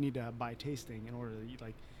 no, you need to buy tasting in order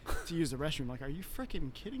to use the restroom. Like, are you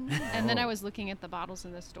freaking kidding me? And then I was looking at the bottles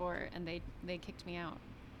in the store, and they kicked me out.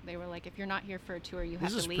 They were like, if you're not here for a tour, you have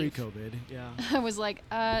This is to leave. pre-COVID, yeah. I was like,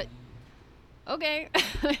 okay.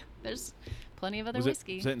 There's plenty of other Was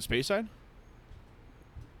whiskey. it in Speyside?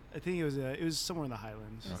 I think it was somewhere in the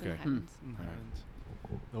Highlands. It was in the Okay. Highlands. In the Alright. Highlands.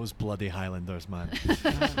 those bloody Highlanders, man,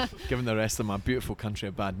 giving the rest of my beautiful country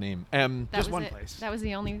a bad name. That Just was one it. place. That was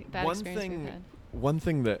the only bad One experience thing- we've had. One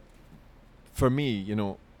thing that, for me,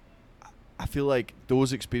 I feel like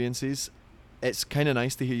those experiences, it's kind of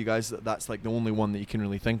nice to hear you guys that's like the only one that you can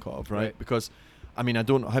really think of, right? Right. Because, I mean, I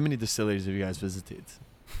don't know how many distilleries have you guys visited.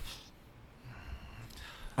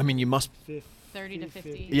 I mean, you must. 30 to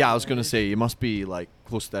 50. Yeah, I was gonna say you must be like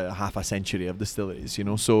close to half a century of distilleries,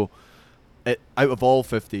 So, out of all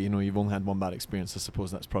 50, you've only had one bad experience. I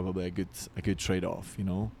suppose that's probably a good trade-off,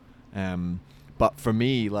 But for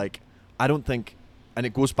me, like, I don't think, and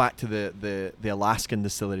it goes back to the Alaskan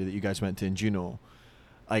distillery that you guys went to in Juneau.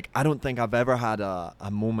 Like, I don't think I've ever had a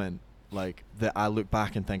moment like that I look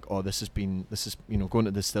back and think, oh, this is going to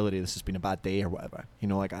the distillery, this has been a bad day or whatever.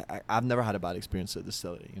 Like I've never had a bad experience at the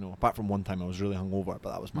distillery. Apart from one time I was really hungover,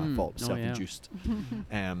 but that was my fault, Oh, yeah. self-induced.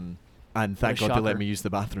 And thank God they shocker. let me use the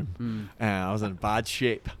bathroom. I was in bad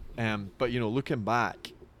shape. But looking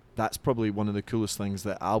back, that's probably one of the coolest things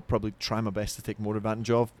that I'll probably try my best to take more advantage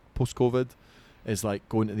of post-COVID, is like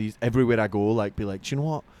going to these everywhere I go. Like, be like, do you know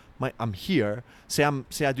what? I'm here. Say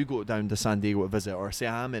I do go down to San Diego to visit, or say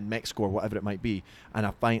I'm in Mexico or whatever it might be, and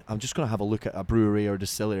I find I'm just gonna have a look at a brewery or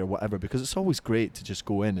distillery or whatever, because it's always great to just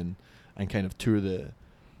go in and kind of tour the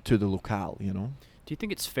locale. Do you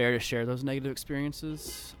think it's fair to share those negative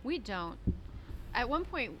experiences? We don't. At one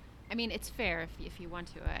point, I mean, it's fair if you want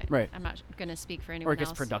to. Right. I'm not going to speak for anyone Or it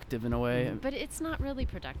gets else. productive in a way? But it's not really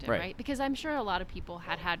productive, Right. right? Because I'm sure a lot of people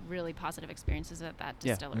had really positive experiences at that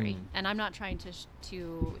Yeah. distillery. Mm. And I'm not trying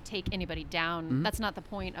to take anybody down. Mhm. That's not the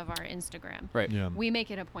point of our Instagram. Right. Yeah. We make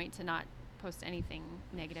it a point to not post anything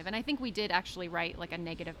negative. And I think we did actually write like a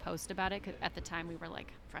negative post about it, 'cause at the time we were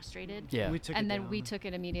like frustrated. Yeah. We took And it then down. we took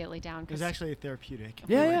it immediately down. It was 'cause actually therapeutic.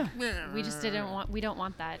 Yeah, we just we don't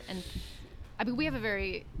want that. And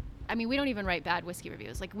I mean, we don't even write bad whiskey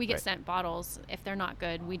reviews. Like, we get Right. sent bottles. If they're not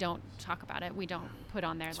good, we don't talk about it. We don't put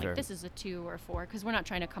on there That's like fair. this is a 2 or 4, because we're not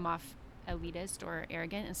trying to come off elitist or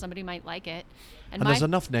arrogant, and somebody might like it. And there's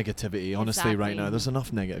enough negativity, honestly, right now. Exactly. There's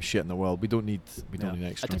enough negative shit in the world. We don't need I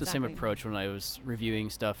extra. took the same Exactly. approach when I was reviewing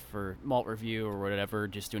stuff for Malt Review or whatever,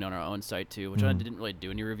 just doing it on our own site too, which I Mhm. didn't really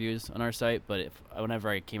do any reviews on our site, but whenever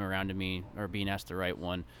I came around to me or being asked to write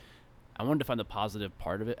one, I wanted to find the positive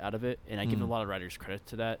part of it out of it, and I give a Mm. lot of writers credit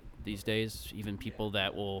to that these days, even people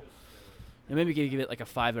that will maybe give it like a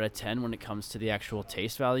 5 out of 10 when it comes to the actual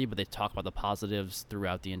taste value, but they talk about the positives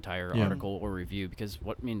throughout the entire Yeah. article or review, because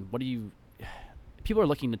what do you people are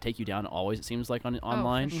looking to take you down always. It seems like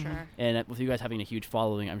online. Oh, for sure. And with you guys having a huge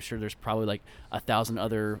following, I'm sure there's probably like 1,000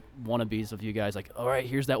 other wannabes of you guys. Like, all right,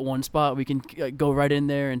 here's that one spot we can go right in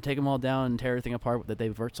there and take them all down and tear everything apart that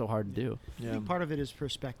they've worked so hard to do. I think part of it is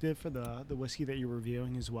perspective for the whiskey that you're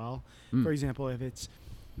reviewing as well. Mm. For example, if it's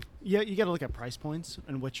you got to look at price points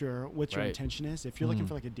and what your Right. intention is. If you're looking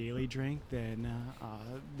for like a daily drink, then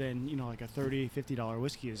like a $30-$50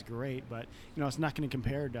 whiskey is great, but it's not going to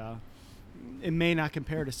compare to. It may not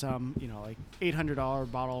compare to some like $800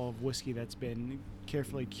 bottle of whiskey that's been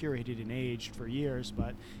carefully curated and aged for years,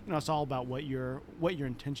 but it's all about what your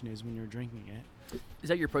intention is when you're drinking it. Is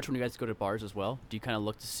that your approach when you guys go to bars as well? Do you kind of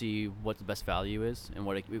look to see what the best value is and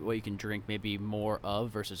what you can drink maybe more of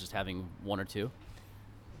versus just having one or two?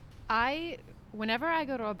 Whenever I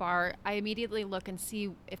go to a bar, I immediately look and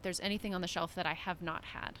see if there's anything on the shelf that I have not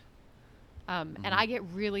had. And I get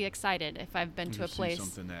really excited if I've been to a place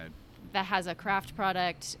Something that has a craft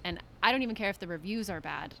product, and I don't even care if the reviews are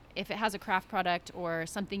bad. If it has a craft product or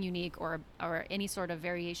something unique or any sort of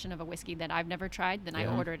variation of a whiskey that I've never tried, then I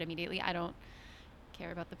order it immediately. I don't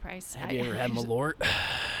care about the price. Have you ever had Malort?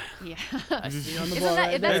 Yeah. I see on the Isn't bar that-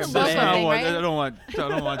 right that's there. a local I thing, right?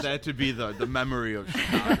 don't want that to be the memory of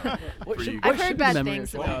Chicago. for you I've guys. heard bad memory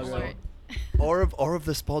things of about Chicago. Malort. Or of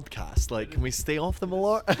this podcast. Like, can we stay off the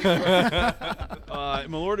Malort?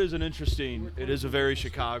 Malort is it is a very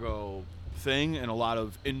Chicago thing, and a lot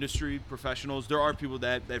of industry professionals. There are people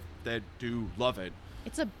that do love it.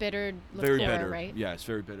 It's a bitter Very liqueur, bitter, right? Yeah, it's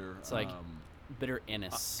very bitter. It's like bitter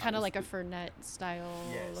anise. Kind of like a Fernet style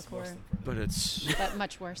liqueur, but it's but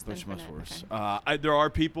much worse than much much Fernet. worse. Okay. There are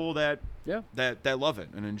people that Yeah. that love it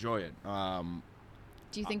and enjoy it.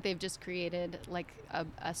 Do you think they've just created like a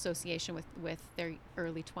association with their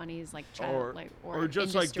early 20s, like child, or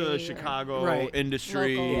just like the industry or- Chicago Right.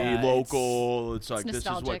 industry, Local. Yeah, local. It's like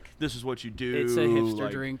nostalgic. this is what you do. It's a hipster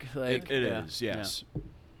like, drink. Like, It yeah, is, yes.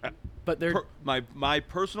 yeah. But they're My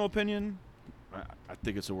personal opinion, I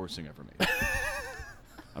think it's the worst thing ever made.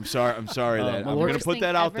 I'm sorry that I'm Malort- going to Worst put thing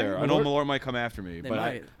that out ever? there. I know Malort- Malort might come after me, They but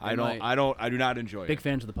might. I They might. I do not enjoy big it.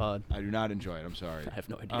 fans of the pod. I do not enjoy it. I'm sorry. I have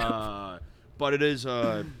no idea. But it is,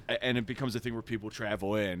 and it becomes a thing where people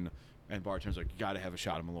travel in, and bartenders are like, you got to have a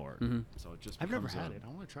shot of Malort. Mhm. So it just I've never becomes had a- it. I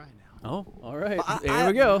want to try it now. Oh, all right. But There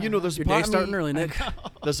we go. There's your part day of starting me- early, Nick.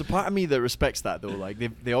 There's a part of me that respects that though. Like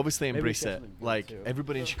they obviously Maybe embrace it's it. definitely good, Like too.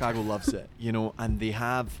 everybody in Chicago loves it, and they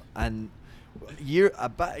have. And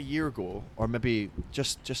about a year ago, or maybe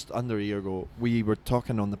just under a year ago, we were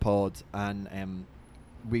talking on the pod, and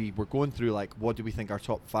we were going through like what do we think our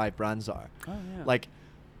top 5 brands are. Oh yeah. Like,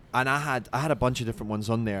 and I had a bunch of different ones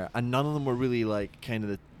on there, and none of them were really like kind of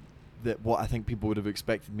the what I think people would have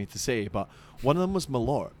expected me to say. But one of them was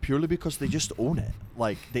Malort, purely because they just own it.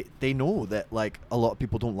 Like they know that like a lot of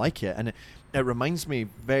people don't like it, and it reminds me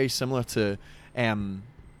very similar to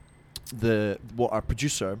what our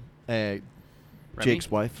producer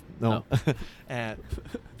Jake's wife. No,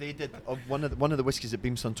 they did one of the whiskeys at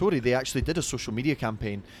Beam Suntory. They actually did a social media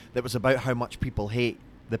campaign that was about how much people hate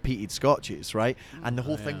the peated scotches, right? And the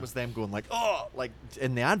whole thing was them going like, oh, like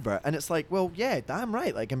in the advert, and it's like, well, yeah, damn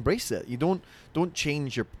right, like embrace it. You don't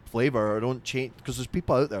change your flavor, or don't change, because there's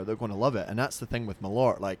people out there that are going to love it, and that's the thing with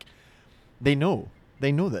Malort. Like, they know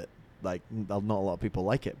that like not a lot of people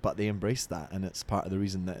like it, but they embrace that, and it's part of the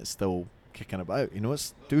reason that it's still kicking about.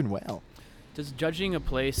 It's doing well. Does judging a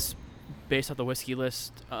place based off the whiskey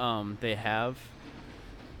list they have,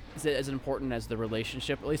 is it as important as the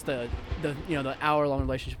relationship, at least the hour-long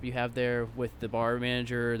relationship you have there with the bar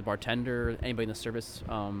manager, the bartender, anybody in the service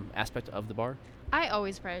aspect of the bar? I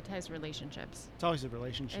always prioritize relationships. It's always a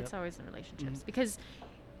relationship. It's always the relationships because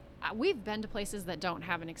we've been to places that don't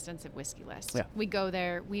have an extensive whiskey list. Yeah. We go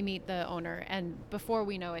there, we meet the owner, and before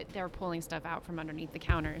we know it, they're pulling stuff out from underneath the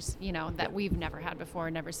counters, that we've never had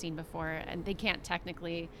before, never seen before, and they can't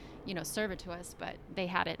technically, serve it to us, but they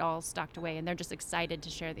had it all stocked away, and they're just excited to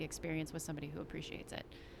share the experience with somebody who appreciates it.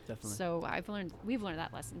 Definitely. So we've learned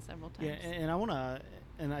that lesson several times. Yeah,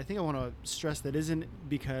 and I think I want to stress that isn't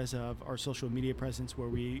because of our social media presence where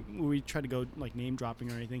we try to go like name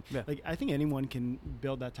dropping or anything. Yeah. Like I think anyone can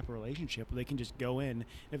build that type of relationship. They can just go in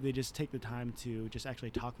if they just take the time to just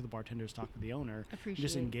actually talk with the bartenders, talk with the owner,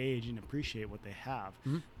 just engage and appreciate what they have.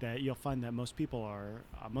 Mm-hmm. That you'll find that most people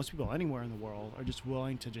anywhere in the world are just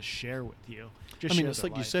willing to just share with you. Just I mean, share it's their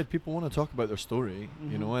like you life. said, people want to talk about their story,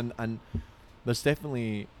 and there's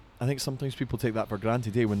definitely, I think sometimes people take that for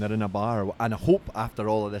granted when they're in a bar, and I hope after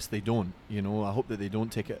all of this they don't, I hope that they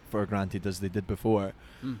don't take it for granted as they did before,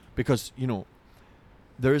 because,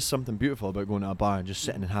 there is something beautiful about going to a bar and just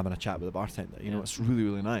sitting and having a chat with a bartender, Yeah. It's really,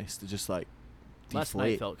 really nice to just like Last night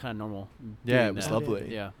deflate. felt kind of normal. Yeah, doing it was that.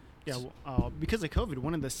 lovely. Yeah. Yeah, because of COVID,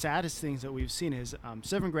 one of the saddest things that we've seen is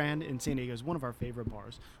Seven Grand in San Diego is one of our favorite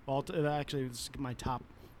bars. Actually, it's my top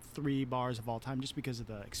 3 bars of all time, just because of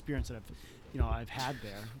the experience that I've had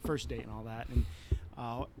there, first date and all that.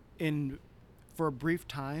 And for a brief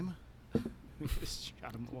time,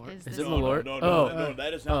 shot him more. Is this- it Malort? No,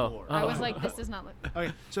 that is not Oh. Malort. I was like, this does not look.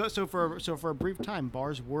 Okay, so for a brief time,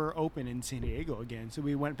 bars were open in San Diego again. So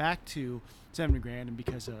we went back to 7 Grand, and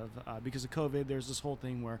because of COVID, there's this whole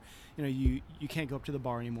thing where you can't go up to the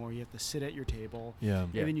bar anymore. You have to sit at your table. Yeah.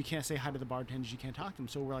 Yeah. And then you can't say hi to the bartenders. You can't talk to them.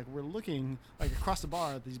 So we're looking like across the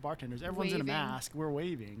bar at these bartenders. Everyone's in a Waving. mask. We're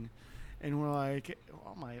waving, and we're like,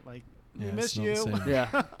 oh my, like we Yeah, miss it's not you. the same. Yeah.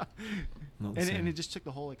 Not the and same. it just took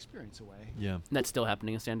the whole experience away. Yeah. And that's still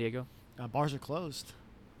happening in San Diego. Bars are closed.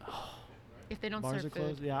 If they don't Bars are serve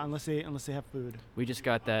closed. food. Yeah, unless they have food. We just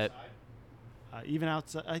got that. Even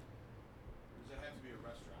outside, Does it have to be a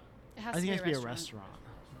restaurant? It has I to think it be has to be a restaurant.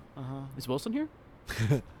 restaurant. Is Wilson here?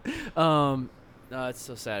 No, it's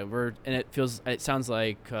so sad. It sounds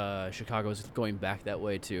like Chicago's going back that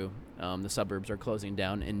way too. The suburbs are closing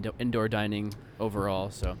down indoor dining overall.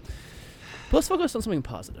 So, but let's focus on something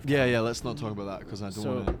positive. Yeah. Let's not talk about that because I don't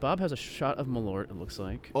So want to. Bob has a shot of Malort. It looks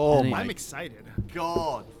like. Oh And he- my I'm excited.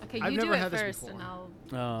 God. Okay, I've you do never it had this first, before. and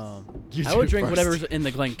I'll. You I would do drink first. whatever's in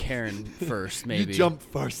the Glencairn first, maybe. You jump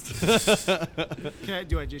first.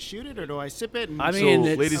 Do I just shoot it or do I sip it? And I mean, so,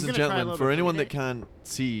 it's- ladies I'm and gonna try a gentlemen, little for bit. anyone that can't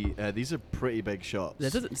see, these are pretty big shots.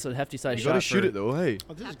 That doesn't. It's a hefty size You shot. gotta shoot for- it though. Hey,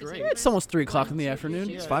 Oh, this is Happy great. to- It's almost 3 o'clock in the afternoon.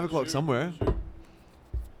 Yeah. it's 5 o'clock somewhere.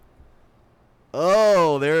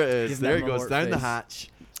 Oh, there it is. Give There them it a goes Malort down the face. hatch.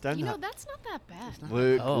 Down You the know, hatch. that's not that bad.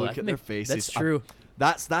 Look, Oh, look I at think their faces. That's true.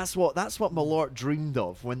 That's what Malort dreamed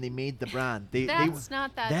of when they made the brand. That's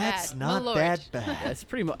not that That's bad. not Malort. that bad. That's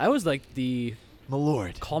pretty. I was like the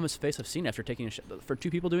Malort. calmest face I've seen after taking a shot. For 2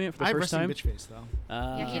 people doing it for the I have first resting time. bitch face though.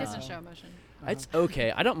 Yeah, he doesn't show emotion. It's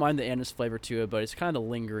okay. I don't mind the anise flavor to it, but it's kind of the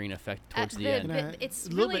lingering effect towards the end. Yeah. It's A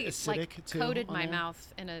little bit really acidic, like too, coated on my there.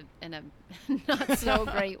 mouth in a not so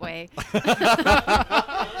great way.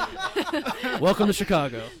 Welcome to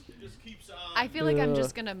Chicago. It just keeps on. I feel like I'm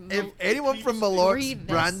just gonna. If anyone from Keeps- Malort's breathe this.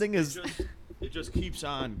 branding is it just keeps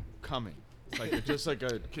on coming. It's just like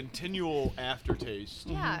a continual aftertaste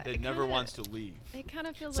Yeah, that it never kinda- wants to leave. It kind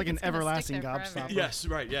of feels It's like an it's gonna everlasting stick there gobstopper. forever. Yes,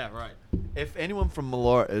 right, yeah, right. if anyone from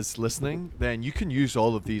Malort is listening, then you can use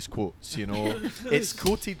all of these quotes. It's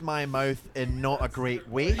coated my mouth in not a great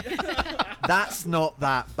way. That's not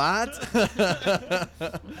that bad.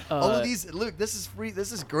 all of these. Look, this is free.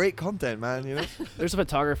 This is great content, man. There's a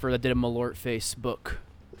photographer that did a Malort face book.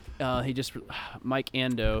 Mike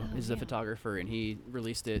Ando is the photographer, and he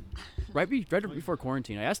released it right before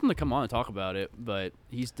quarantine. I asked him to come on and talk about it, but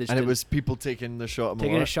he's just And it was people taking the shot of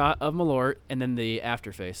taking Malort. a shot of Malort and then the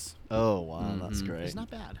after face. Oh wow, that's Mhm. great. It's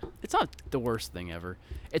not bad. It's not the worst thing ever.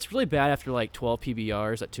 It's really bad after like 12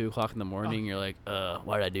 PBRs at 2 o'clock in the morning. You're like,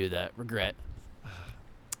 why did I do that? Regret.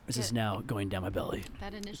 This is Yeah. now going down my belly.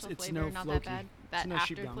 That initial It's flavor, no not Floki. that bad. It's That no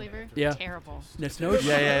sheep after down flavor, Yeah. terrible. It's no.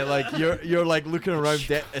 Yeah, like you're like looking around,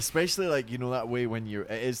 especially like that way when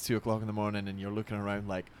it is 2 o'clock in the morning and you're looking around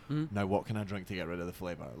like, now what can I drink to get rid of the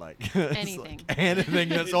flavor? Like it's like Anything. anything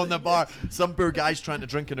that's on the bar. Some poor guy's trying to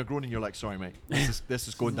drink a Negroni, and you're like, sorry mate, this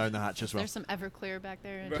is going down the hatch as well. There's some Everclear back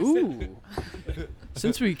there. and- Ooh.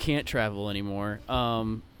 Since we can't travel anymore,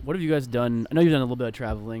 what have you guys done? I know you've done a little bit of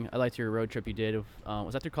traveling. I liked your road trip you did.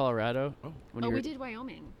 Was that through Colorado? When Oh, you we were- did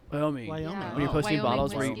Wyoming. Wyoming. Wyoming. Yeah. When you're posting Wyoming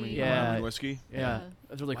bottles, where you, whiskey. yeah, Wyoming whiskey. yeah,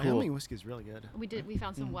 that's really cool. Wyoming whiskey is really good. We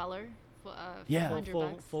found some Weller. For Yeah.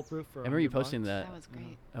 $100. Foolproof for. I remember you 100 posting bucks. that. That was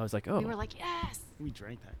great. I was like, oh, We were like, yes. We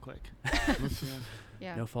drank that quick.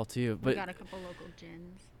 Yeah. no fault to you. We But got a couple local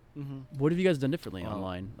gins. what have you guys done differently Wow.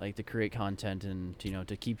 online, like to create content and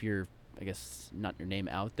to keep your, I guess, not your name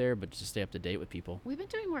out there, but just to stay up to date with people? We've been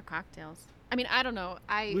doing more cocktails. I mean, I don't know.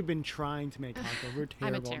 We've been trying to make cocktails. We're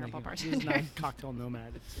I'm a terrible. at terrible making- bartender. This is not cocktail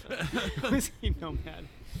nomad. It's whiskey nomad.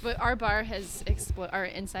 But our bar has exploded. Our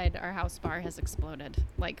inside our house bar has exploded.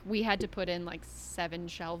 Like we had to put in like 7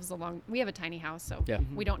 shelves along. We have a tiny house, so Yeah.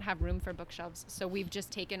 we don't have room for bookshelves. So we've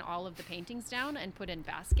just taken all of the paintings down and put in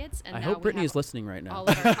baskets. And I now hope we Brittany have is listening right now. all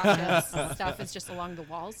of our cocktails stuff is just along the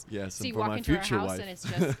walls. Yes, So and you for walk my into our future house wife. and it's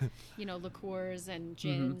just liqueurs and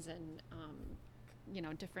gins and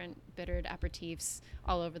different bittered aperitifs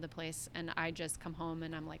all over the place. And I just come home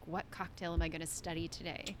and I'm like, what cocktail am I going to study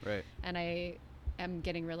today? Right. And I am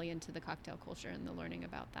getting really into the cocktail culture and the learning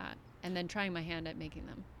about that, and then trying my hand at making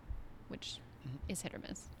them, which is hit or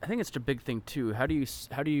miss. I think it's a big thing too. How do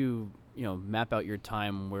you map out your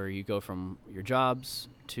time where you go from your jobs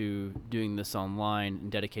to doing this online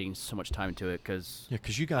and dedicating so much time to it? Because Yeah,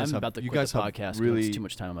 because you guys I'm have about to you quit guys the have podcast. 'cause really it's too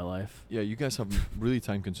much time in my life. Yeah, you guys have really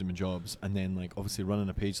time-consuming jobs, and then like obviously running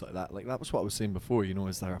a page like that was what I was saying before.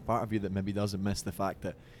 Is there a part of you that maybe doesn't miss the fact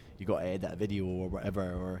that you got to edit a video or whatever,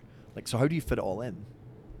 or like, so how do you fit it all in?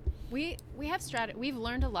 We have we've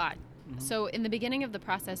learned a lot. So in the beginning of the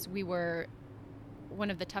process, one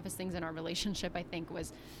of the toughest things in our relationship, I think,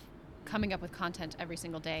 was coming up with content every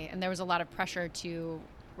single day. And there was a lot of pressure to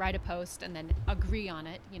write a post and then agree on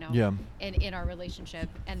it, Yeah. in our relationship,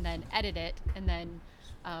 and then edit it, and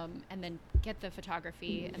then get the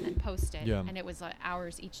photography and then post it. Yeah. And it was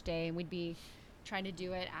hours each day, and we'd be trying to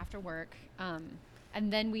do it after work.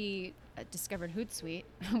 And then we discovered Hootsuite,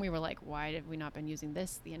 and we were like, why have we not been using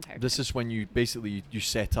this the entire time? This is when you basically you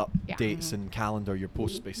set up Yeah. dates and calendar your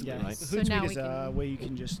posts, basically, Yeah, right? So Hootsuite now is we a can- way you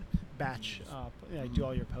can just batch up, do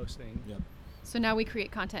all your posting. Yep. So now we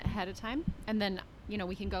create content ahead of time, and then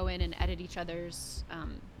we can go in and edit each other's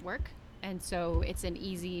work, and so it's an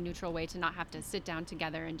easy, neutral way to not have to sit down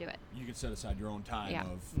together and do it. You can set aside your own time Yeah.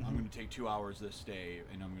 of I'm going to take 2 hours this day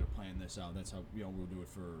and I'm going to plan this out. That's how we'll do it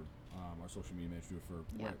for our social media managers. Do it for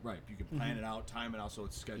Yeah. right. You can plan it out, time it out, so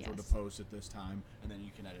it's scheduled Yes. to post at this time, and then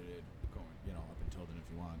you can edit it going up until then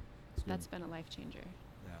if you want. It's good. That's been a life changer.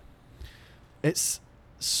 Yeah. It's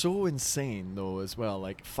so insane though as well.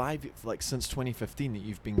 Like since 2015 that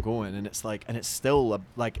you've been going, and it's like, and it's still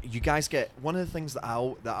like you guys get one of the things that I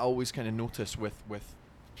always kind of notice with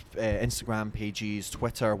Instagram pages,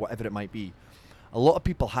 Twitter, whatever it might be. A lot of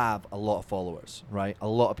people have a lot of followers, right? A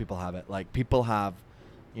lot of people have it. Like people have,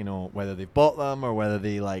 whether they've bought them or whether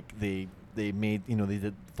they made, they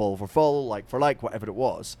did follow for follow, like for like, whatever it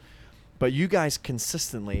was. But you guys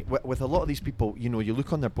consistently, with a lot of these people, you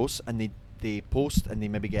look on their posts and they post and they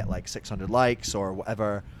maybe get like 600 likes or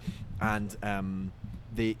whatever, and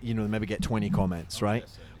they maybe get 20 comments, right?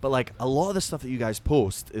 But like a lot of the stuff that you guys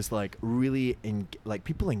post is like really like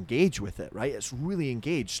people engage with it, right? It's really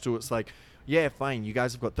engaged. So it's like, yeah, fine, you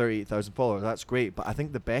guys have got 38,000 followers, that's great. But I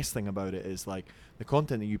think the best thing about it is like the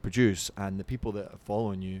content that you produce and the people that are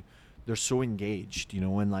following you, they're so engaged,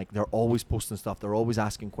 and like they're always posting stuff, they're always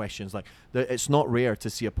asking questions. Like it's not rare to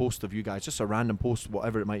see a post of you guys, just a random post,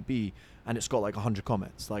 whatever it might be, and it's got like 100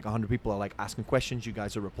 comments, like 100 people are like asking questions, you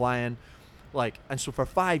guys are replying, like, and so for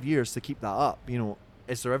 5 years to keep that up,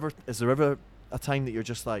 is there ever a time that you're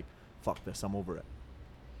just like, fuck this, I'm over it?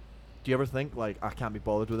 Do you ever think like, I can't be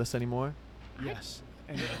bothered with this anymore? Yes.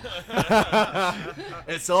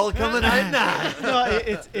 It's all coming out now. No,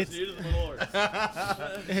 it's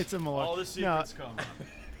a All more. the secrets come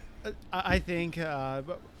out. I think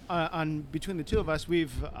on between the two of us, we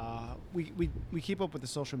keep up with the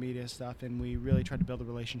social media stuff, and we really try to build the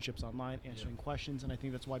relationships online, answering questions, and I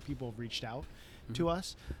think that's why people have reached out to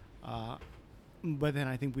us. But then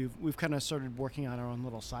I think we've kind of started working on our own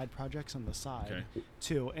little side projects on the side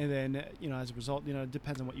too, and then as a result, it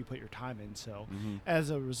depends on what you put your time in. So as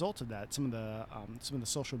a result of that, some of the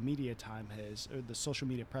social media time or the social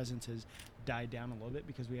media presence has died down a little bit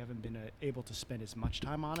because we haven't been able to spend as much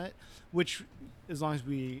time on it. Which, as long as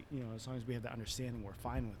we have the understanding, we're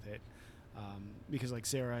fine with it. Because like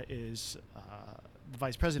Sarah is the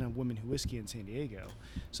vice president of Women Who Whiskey in San Diego,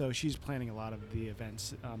 so she's planning a lot of the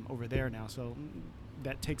events over there now. So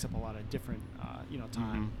that takes up a lot of different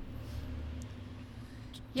time.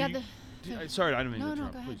 Yeah. Sorry, I didn't mean No, to no,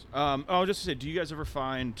 interrupt. go ahead. Please. I was just to say, do you guys ever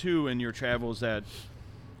find too in your travels that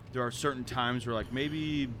there are certain times where like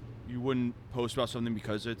maybe you wouldn't post about something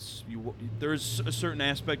because there's a certain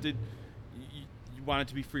aspect that you want it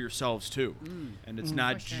to be for yourselves too, and it's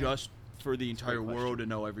not For sure. just for the entire world to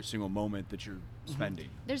know every single moment that you're spending.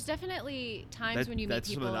 There's definitely times when you meet that's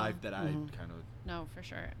people. something that I kind of. No, for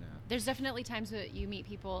sure. There's definitely times that you meet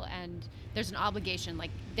people and there's an obligation.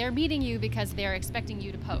 Like they're meeting you because they're expecting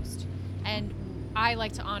you to post, and I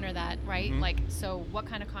like to honor that, right? Like, so what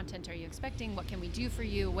kind of content are you expecting? What can we do for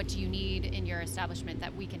you? What do you need in your establishment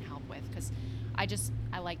that we can help with? Because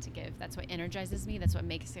I like to give. That's what energizes me. That's what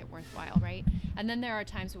makes it worthwhile, right? And then there are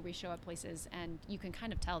times where we show up places and you can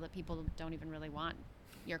kind of tell that people don't even really want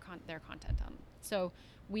their content on. So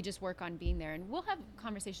we just work on being there, and we'll have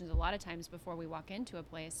conversations a lot of times before we walk into a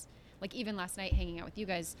place. Like even last night, hanging out with you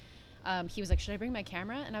guys, he was like, "Should I bring my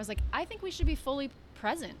camera?" And I was like, "I think we should be fully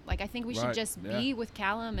present. Like I think we should just be with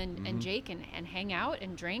Callum and Jake and hang out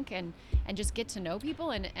and drink and just get to know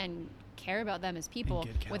people and care about them as people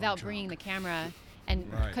without bringing the camera." And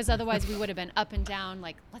because otherwise we would have been up and down,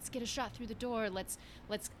 like, let's get a shot through the door, let's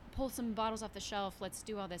pull some bottles off the shelf, let's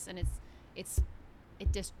do all this, and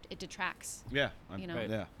it detracts. Yeah. You know. Right.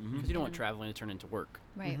 Yeah. Because you don't want traveling to turn into work.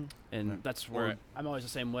 Right. And Right. that's where Right. I'm always the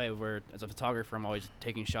same way, where as a photographer, I'm always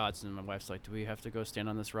taking shots, and my wife's like, do we have to go stand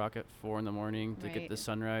on this rock at 4 a.m. to Right. get the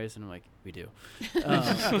sunrise? And I'm like, we do.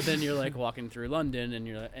 But then you're like walking through London, and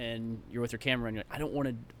you're with your camera, and you're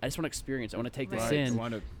like, I just want to experience. I want to take this Right.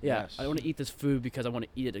 in. Yes. I want to eat this food because I want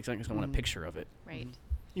to eat it because I want a Mhm. picture of it. Right.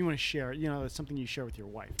 You want to share it. You know, it's something you share with your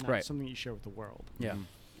wife, not Right. something you share with the world. Yeah. Mhm.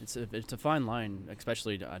 It's a fine line,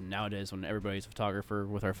 especially nowadays when everybody's a photographer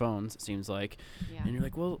with our phones. It seems like, Yeah. and you're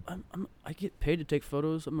like, well, I get paid to take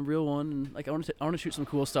photos. I'm a real one, and like I want to shoot some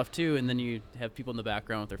cool stuff too. And then you have people in the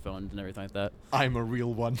background with their phones and everything like that. I'm a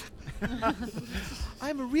real one.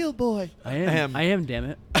 I'm a real boy. I am. Damn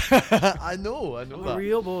it, I know I'm that. a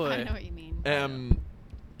real boy. I know what you mean.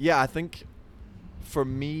 Yeah, I think for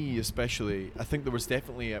me especially, I think there was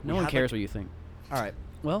definitely No one cares what you think. All right.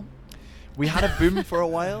 Well, We had a boom for a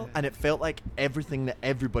while, and it felt like everything that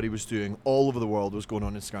everybody was doing all over the world was going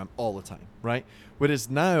on Instagram all the time, right? Whereas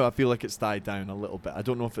now, I feel like it's died down a little bit. I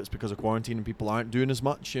don't know if it's because of quarantine and people aren't doing as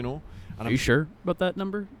much, you know. And are you sure about that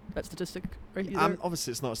number, that statistic? Right there?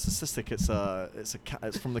 Obviously, it's not a statistic. It's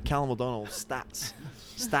from the Callum O'Donnell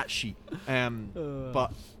stat sheet.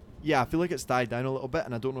 But yeah, I feel like it's died down a little bit,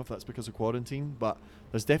 and I don't know if that's because of quarantine. But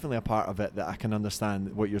there's definitely a part of it that I can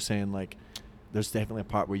understand what you're saying. Like, there's definitely a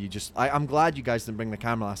part where you just. I'm glad you guys didn't bring the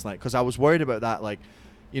camera last night, because I was worried about that. Like,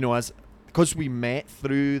 you know, because we met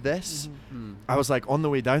through this, I was like on the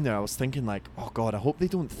way down there. I was thinking like, oh God, I hope they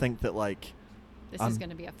don't think that like. This is going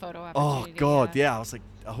to be a photo Oh opportunity. God, yeah. I was like,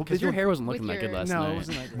 I hope they Because your don't. hair wasn't looking With that good your- last No, night. it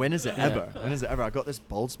wasn't like When is it Yeah. ever? When is it ever? I got this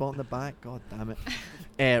bald spot in the back. God damn it.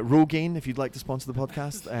 Rogaine, if you'd like to sponsor the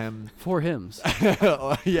podcast. 4 hymns.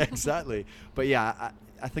 Oh, yeah, exactly. But yeah,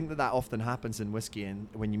 I think that often happens in whiskey, and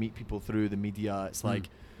when you meet people through the media, it's like,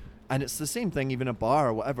 and it's the same thing even a bar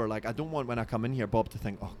or whatever. Like, I don't want when I come in here, Bob, to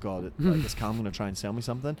think, oh God, like, is Callum going to try and sell me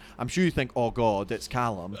something? I'm sure you think, oh God, it's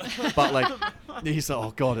Callum. But like, he's like,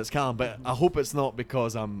 oh God, it's Callum. But I hope it's not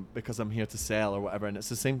because I'm here to sell or whatever. And it's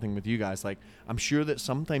the same thing with you guys. Like, I'm sure that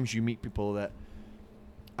sometimes you meet people that,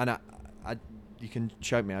 and I you can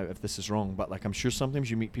shout me out if this is wrong, but like, I'm sure sometimes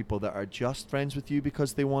you meet people that are just friends with you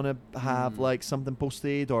because they want to have like something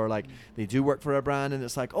posted, or like they do work for a brand, and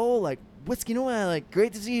it's like, oh, like Whiskey Noah, like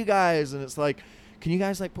great to see you guys, and it's like, can you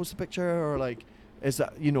guys like post a picture, or like, is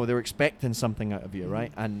that, you know, they're expecting something out of you,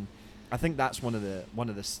 right? And I think that's one of the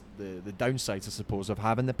downsides, I suppose, of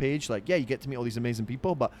having the page. Like, yeah, you get to meet all these amazing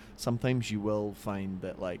people, but sometimes you will find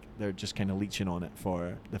that like they're just kind of leeching on it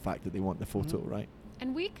for the fact that they want the photo, right?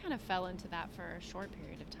 And we kind of fell into that for a short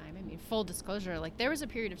period of time. I mean, full disclosure, like there was a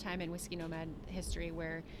period of time in Whiskey Nomad history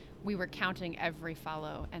where we were counting every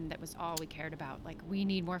follow, and that was all we cared about. Like, we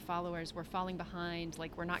need more followers. We're falling behind.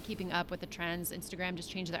 Like, we're not keeping up with the trends. Instagram just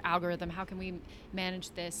changed their algorithm. How can we manage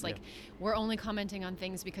this? Like, we're only commenting on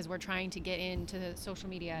things because we're trying to get into social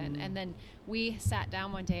media. And then we sat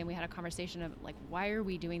down one day and we had a conversation of like, why are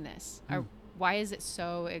we doing this? Why is it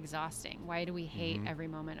so exhausting? Why do we hate every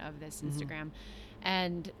moment of this Instagram?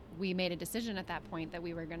 And we made a decision at that point that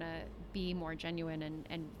we were going to be more genuine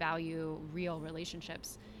and value real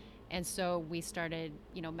relationships. And so we started,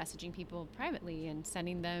 you know, messaging people privately and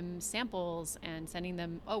sending them samples and sending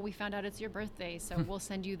them, oh, we found out it's your birthday, so we'll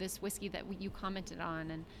send you this whiskey that you commented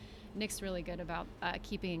on. And Nick's really good about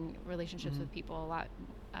keeping relationships with people a lot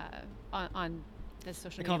on the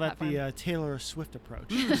social I call media that platform. the Taylor Swift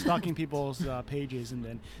approach, stalking people's pages, and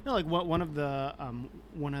then like one of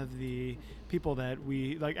the people that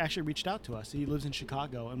we like actually reached out to us. He lives in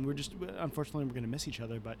Chicago, and unfortunately we're going to miss each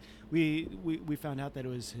other. But we found out that it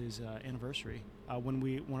was his anniversary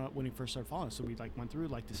when he first started following us. So we like went through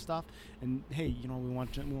like this stuff, and hey, you know, we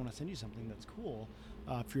want to send you something that's cool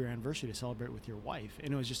for your anniversary to celebrate with your wife.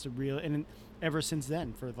 And it was just a real, and ever since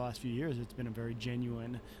then, for the last few years, it's been a very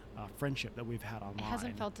genuine friendship that we've had online. It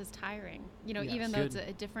hasn't felt as tiring. You know, Yes. even though Good. it's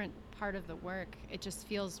a different part of the work, it just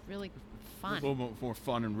feels really A fun. little more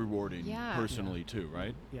fun and rewarding Yeah. personally too,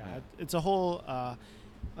 right? Yeah, it's a whole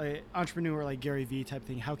entrepreneur like Gary Vee type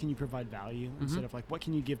thing. How can you provide value instead of like what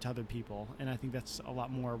can you give to other people? And I think that's a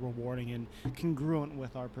lot more rewarding and congruent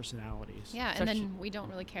with our personalities. Yeah, It's and actually- then we don't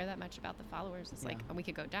really care that much about the followers. It's like Yeah. we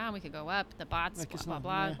could go down, we could go up, the bots, Like, it's blah, not-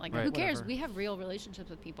 blah, yeah, blah. Like, right. who cares? Whatever. We have real relationships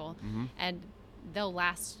with people, and they'll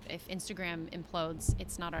last. If Instagram implodes,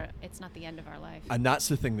 it's not the end of our life. And that's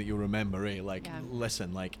the thing that you'll remember, eh? Like, Yeah.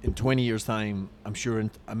 listen, like in 20 years' time, I'm sure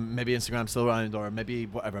maybe Instagram's still around, or maybe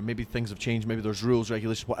whatever, maybe things have changed, maybe there's rules,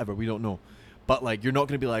 regulations, whatever, we don't know. But like, you're not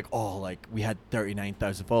going to be like, oh, like we had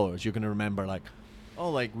 39,000 followers. You're going to remember like, oh,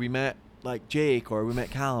 like we met like Jake, or we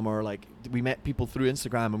met Callum, or like we met people through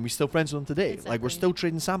Instagram, and we're still friends with them today. Like we're Exactly. still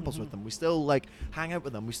trading samples with them. We still like hang out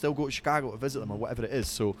with them. We still go to Chicago to visit them or whatever it is.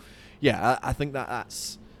 So, yeah, I think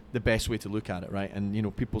that's the best way to look at it, right? And you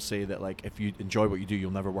know, people say that like if you enjoy what you do,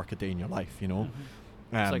 you'll never work a day in your life. You know,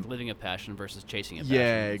 It's like living a passion versus chasing a passion.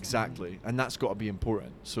 yeah, exactly, and that's got to be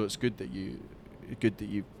important. So it's good that you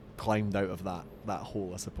climbed out of that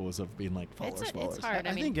hole, I suppose, of being like followers. It's hard.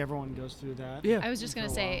 I I mean, think everyone goes through that. Yeah. I was just for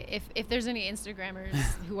gonna a say, if there's any Instagrammers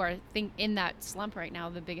who are in that slump right now,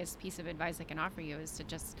 the biggest piece of advice I can offer you is to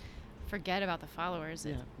just forget about the followers.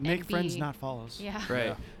 Yeah. And Make friends, be- not follows. Yeah. Right.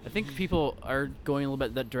 Yeah. I think people are going a little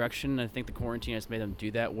bit that direction. I think the quarantine has made them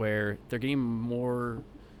do that, where they're getting more.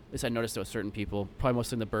 At least I noticed with certain people, probably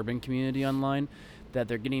mostly in the bourbon community online, that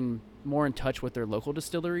they're getting more in touch with their local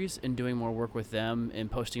distilleries and doing more work with them and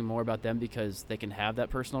posting more about them because they can have that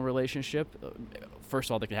personal relationship. First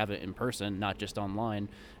of all, they can have it in person, not just online.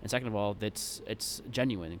 And second of all, it's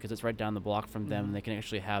genuine because it's right down the block from them, and they can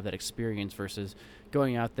actually have that experience versus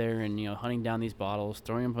going out there and hunting down these bottles,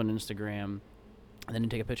 throwing them on Instagram. And then you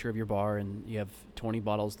take a picture of your bar, and you have 20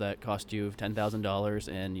 bottles that cost you $10,000,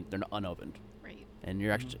 and they're not unopened. Right. And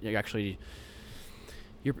you're actually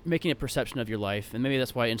you're making a perception of your life, and maybe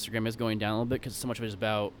that's why Instagram is going down a little bit, because so much of it is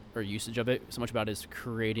about, or usage of it, so much about it is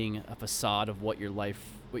creating a facade of what your life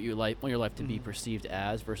want your life to be perceived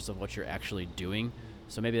as versus of what you're actually doing.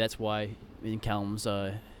 So maybe that's why in Callum's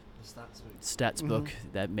stats book,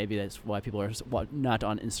 that maybe that's why people are not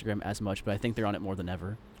on Instagram as much, but I think they're on it more than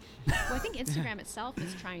ever. Well, I think Instagram itself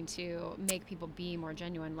is trying to make people be more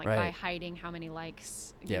genuine, like by Right. hiding how many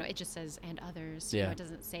likes. You Yeah. know, it just says and others. Yeah. You know, it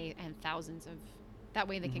doesn't say and thousands of. That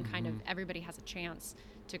way, they can kind of everybody has a chance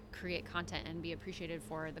to create content and be appreciated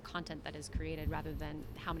for the content that is created, rather than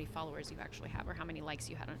how many followers you actually have or how many likes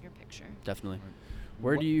you had on your picture. Definitely.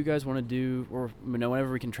 Where do you guys want to do, or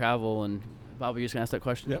whenever we can travel? And Bob, you just gonna ask that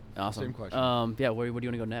question? Yep, Awesome. same question. Yeah. Where do you want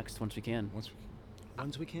to go next once we can?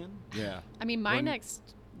 Once we can. Yeah. I mean, my When-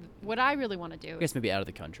 next, what I really want to do I guess maybe out of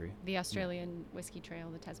the country. the Australian whiskey trail,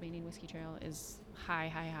 the Tasmanian whiskey trail, is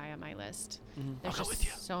high on my list. There's I'll go just with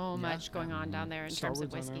you. so much going on down there in terms of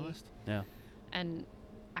Starwood's on our whiskey, list. Yeah. and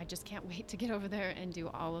I just can't wait to get over there and do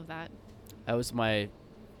all of that. That was when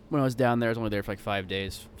I was down there, I was only there for like 5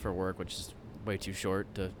 days for work, which is way too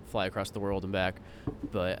short to fly across the world and back.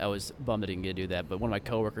 But I was bummed I didn't get to do that. But one of my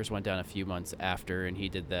coworkers went down a few months after, and he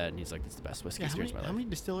did that, and he's like, "It's the best whiskey Yeah, experience of my how life." many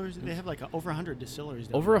distillers? They have like over 100 distilleries.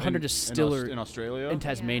 down Over there. 100 In distillers in Australia. in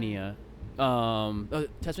Tasmania.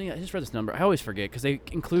 Tasmania. I just read this number. I always forget because they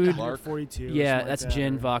include. Clark. 42. Yeah, something that's like that,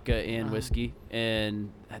 gin, or- vodka, and Uh-huh. whiskey.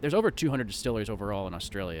 And there's over 200 distilleries overall in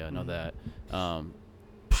Australia. I know that.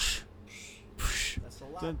 That's a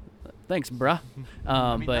lot. So- Thanks, bruh.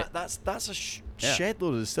 I mean, But that's a Yeah. shed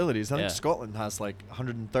load of distilleries. I think Yeah. Scotland has like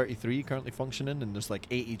 133 currently functioning, and there's like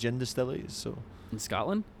 80 gin distilleries. So in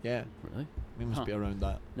Scotland, yeah, really? we must Huh. be around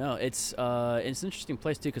that. No, it's an interesting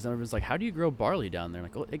place too, because everyone's like, "How do you grow barley down there?"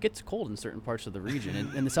 Like, well, it gets cold in certain parts of the region,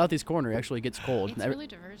 and in the southeast corner, it actually gets cold. It's And really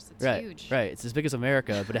diverse. It's right, huge. right. It's as big as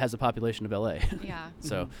America, but it has a population of LA. Yeah.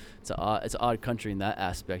 So it's an odd country in that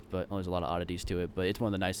aspect, but there's a lot of oddities to it. But it's one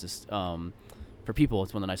of the nicest for people.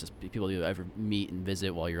 It's one of the nicest people you ever meet and visit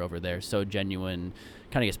while you're over there. So genuine.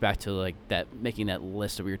 Kind of gets back to like that, making that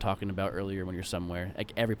list that we were talking about earlier. When you're somewhere,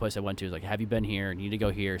 like every place I went to is like, "Have you been here? You need to go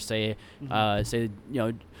here." Say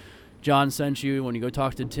John sent you when you go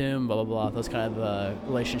talk to Tim. Blah blah blah. Those kind of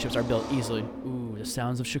relationships are built easily. Ooh, the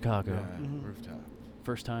sounds of Chicago. Rooftop.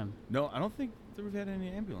 First time. No, I don't think that we've had any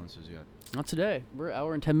ambulances yet. Not today. We're an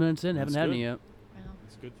hour and 10 minutes in. Haven't That's had good. any yet. Well,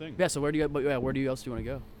 It's a good thing. Yeah. So where do you? Where do you else do you want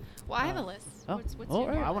to go? well, I have a list. Oh. What's Oh, your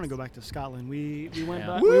right. I want to list? go back to Scotland. We went.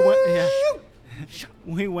 Yeah. We went. Yeah.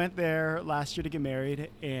 We went there last year to get married,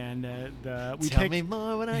 and we Tell picked. me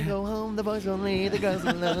more when I go home. The boys will leave. The girls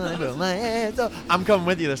will love my head. So I'm coming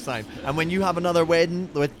with you this time. And when you have another wedding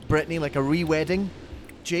with Brittany, like a re-wedding,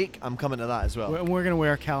 Jake, I'm coming to that as well. We're gonna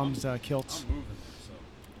wear Callum's kilts.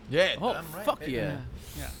 Yeah. Oh, fuck yeah.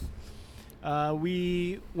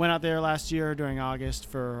 We went out there last year during August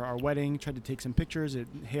for our wedding. Tried to take some pictures. It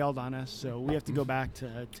hailed on us, so we have to go back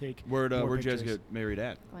to take. Where'd more you guys pictures. get married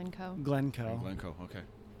at? Glencoe. Glencoe. Glencoe. Okay.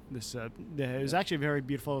 It was actually very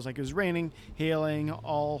beautiful. It was like it was raining, hailing,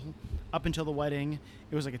 all up until the wedding.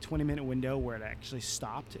 It was like a 20-minute window where it actually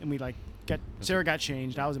stopped, and we like Sarah got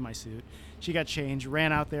changed. I was in my suit. She got changed,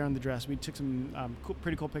 ran out there in the dress. We took some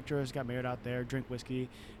pretty cool pictures. Got married out there. Drank whiskey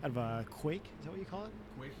out of a Quake. Is that what you call it?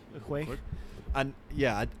 A Quake. And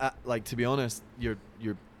yeah, like to be honest, you're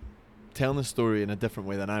telling the story in a different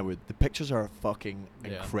way than I would. The pictures are fucking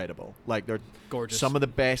Yeah. incredible. Like they're Gorgeous. some of the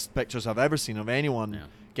best pictures I've ever seen of anyone Yeah.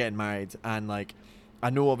 getting married, and like I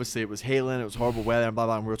know obviously it was hailing, it was horrible weather, and blah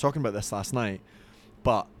blah. And we were talking about this last night,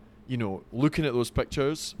 but you know, looking at those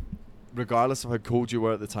pictures, regardless of how cold you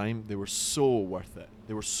were at the time, they were so worth it.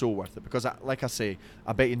 They were so worth it because, like I say,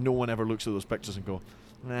 I bet you no one ever looks at those pictures and go,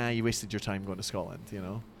 "Nah, you wasted your time going to Scotland." You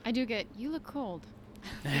know. I do get, you look cold.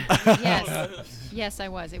 Yes. Yes, I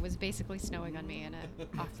was. It was basically snowing on me in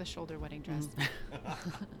a off-the-shoulder wedding dress.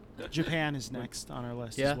 Japan is next on our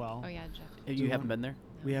list Yeah. as well. Oh, yeah, Jeff. You haven't been there?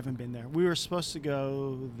 We haven't been there. We were supposed to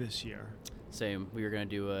go this year. Same. We were gonna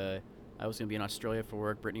do I was gonna be in Australia for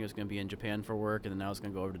work. Brittany was gonna be in Japan for work, and then I was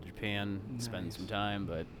gonna go over to Japan, spend Nice. some time.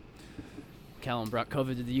 But Callum brought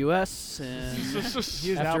COVID to the U.S. and He was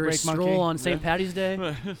after a outbreak stroll monkey. on St. Patty's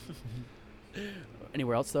Day.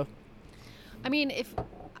 Anywhere else though? I mean, if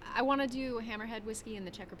I want to do Hammerhead whiskey in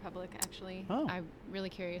the Czech Republic, actually. Oh. I'm really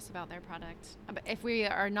curious about their product. But if we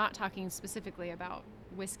are not talking specifically about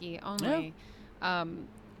whiskey only,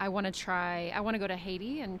 I want to go to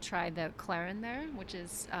Haiti and try the Clarin there, which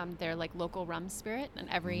is their like local rum spirit, and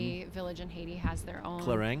every village in Haiti has their own.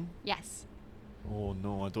 Clareng? Yes. Oh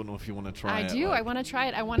no, I don't know if you want to try I it. do. like- I want to try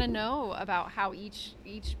it. I want to know about how each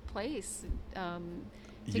place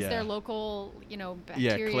takes Yeah. their local, Yeah,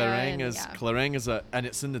 bacteria. Clareng is and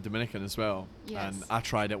it's in the Dominican as well. Yes. And I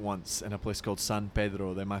tried it once in a place called San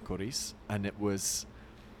Pedro de Macorís, and it was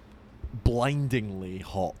blindingly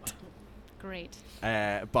hot. Great.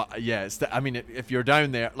 But yeah, if you're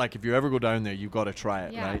down there, like if you ever go down there, you've got to try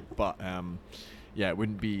it, Yeah. right? But yeah, I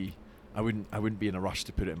wouldn't be in a rush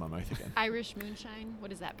to put it in my mouth again. Irish moonshine.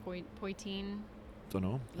 What is that? Poitín. Don't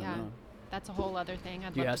know. I Yeah. don't know. That's a whole other thing.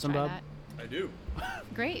 I'd Do you love have to some, try Bob? that. I do.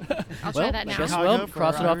 Great. I'll Well, try that I now. guess Chicago well, for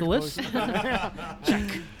cross it off the Irish list.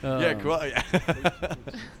 poison. Yeah, cool. Yeah.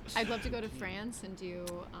 I'd love to go to France and do,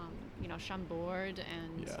 Chambord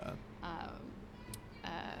and Yeah.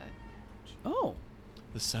 Oh.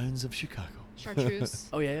 The sounds of Chicago. chartreuse.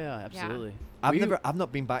 Oh yeah, absolutely. I've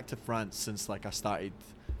not been back to France since like I started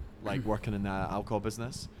like working in the alcohol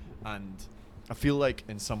business, and I feel like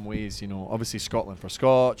in some ways, obviously Scotland for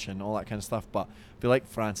Scotch and all that kind of stuff, but I feel like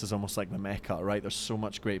France is almost like the Mecca, right? There's so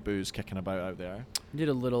much great booze kicking about out there. Did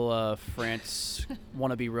a little France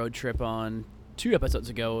wannabe road trip on 2 episodes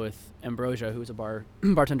ago with Ambrosia, who's a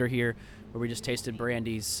bartender here, where we just tasted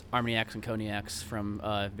brandies, Armagnacs, and Cognacs from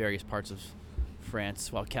various parts of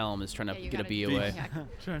France, while Callum is trying to Yeah, you get a gotta bee do away.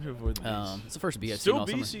 cognac. Trying to avoid the bees. It's the first bee I've seen Still all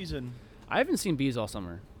bee summer. season. I haven't seen bees all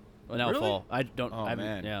summer. Well, now Really? fall. I don't. Oh I haven't-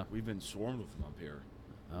 man, Yeah. we've been swarmed with them up here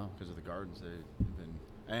Oh. because of the gardens. They've been,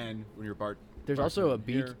 and when you're There's also a bartending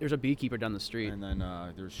bee. here, There's a beekeeper down the street. and then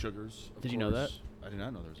there's Sugars. Of Did you know that? course. I did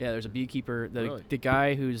not know there was. Yeah, there's a beekeeper. Really? The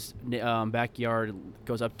guy whose backyard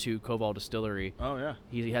goes up to Koval Distillery. Oh yeah.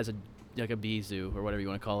 He has a bee zoo or whatever you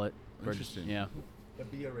want to call it. Or just- Interesting. Yeah.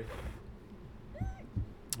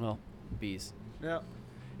 Well, bees. Yeah.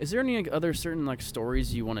 Is there any other certain like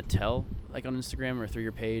stories you want to tell, like on Instagram or through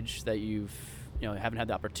your page, that you've haven't had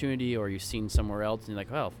the opportunity, or you've seen somewhere else, and you're like,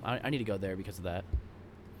 well, I need to go there because of that?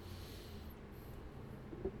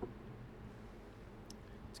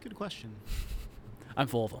 It's a good question. I'm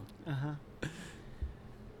full of them. Uh-huh.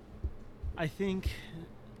 I think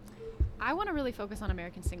I want to really focus on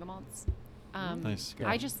American single malts. Nice. Yeah.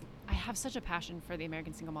 I have such a passion for the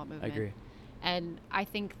American single malt I movement. agree. And I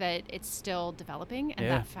think that it's still developing, and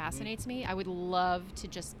Yeah. that fascinates me. I would love to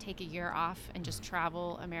just take a year off and just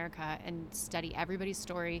travel America and study everybody's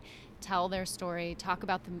story, tell their story, talk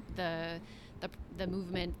about the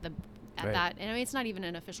movement, Right. that. And I mean, it's not even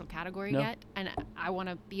an official category No. yet, and I want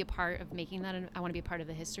to be a part of making that, and I want to be a part of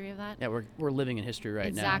the history of that. Yeah, we're living in history right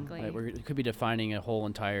Exactly. now. Like, it could be defining a whole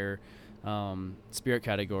entire spirit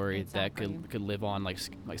category Exactly. that could live on like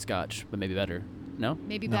Scotch, but maybe better. No.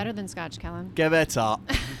 Maybe No. better than Scotch, Callum. Give it up.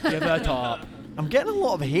 Give it a top. I'm getting a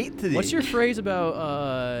lot of hate today. What's your phrase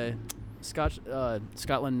about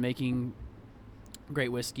Scotland making great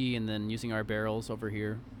whiskey and then using our barrels over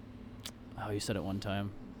here? Oh, you said it one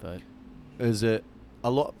time, but Is it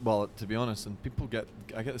a lot? Well, to be honest, and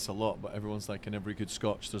I get this a lot, but everyone's like, in every good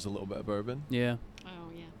Scotch, there's a little bit of bourbon, yeah, Oh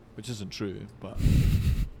yeah, which isn't true, but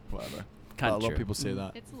whatever. But kind a of lot true. of people say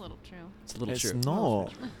that. it's a little true. It's a little It's true.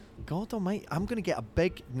 not. God almighty, I'm going to get a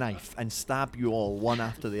big knife and stab you all one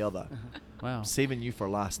after the other. Wow. I'm saving you for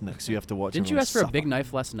last, Nick, so you have to watch Didn't you everyone ask for a big suffer.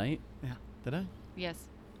 knife last night? Did I? Yes.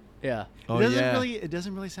 Yeah. Oh, it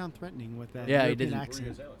doesn't yeah. really sound threatening with that Yeah, he European didn't.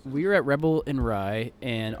 accent. We were at Rebel and Rye,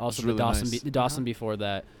 and also really the Dawson, nice. the Dawson before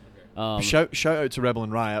that. Shout out to Rebel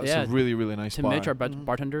and Riot. It's yeah, a really, really nice Tim bar. Mitch, our Mhm.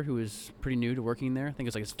 bartender, who is pretty new to working there. I think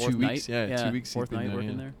it's like his 4th 2 night. weeks, yeah, 2 weeks he's Fourth been night there,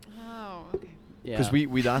 working yeah. there. Oh, okay. Yeah. Because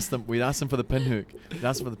we'd asked him for the pinhook. We'd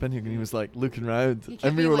asked him for the pinhook, and he was like looking around, You kept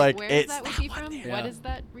and we being were like, "Where's "It's that whiskey that one from? there." What is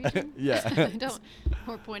that region?" Yeah. Don't.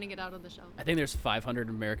 Or pointing it out on the shelf. I think there's 500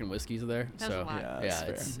 American whiskeys there. That's so a lot. Yeah, yeah,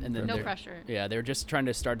 that's it's fair. and then No they're- pressure. Yeah, they were just trying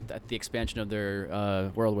to start the expansion of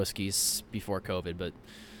their world whiskeys before COVID, but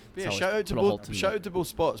Yeah, it's shout out always to put a halt both. to Shout it. out to both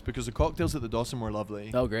spots because the cocktails at the Dawson were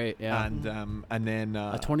lovely. Oh, great! Yeah, And then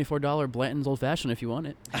a $24 Blanton's Old Fashioned if you want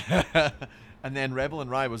it. and then Rebel and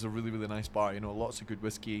Rye was a really really nice bar. You know, lots of good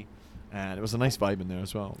whiskey, and it was a nice vibe in there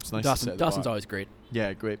as well. It's nice. to sit at the Dawson's bar. always great.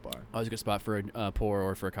 Yeah, great bar. Always a good spot for a pour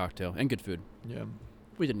or for a cocktail and good food. Yeah,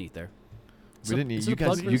 We didn't eat there. we didn't eat. is it You a plug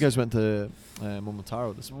guys, for you us? guys went to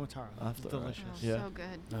Momotaro this morning. Momotaro. After, right? Delicious. Oh, Yeah. so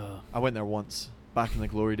good. I went there once, back in the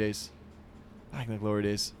glory days. Back in the glory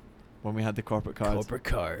days, when we had the corporate cards. Corporate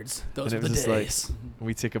cards. Those And were it the was just like- days.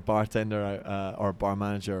 We take a bartender out, or bar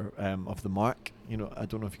manager of the Mark. You know, I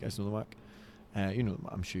don't know if you guys know the Mark. You know,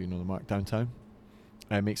 I'm sure you know the Mark downtown.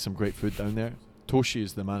 Makes some great food down there. Toshi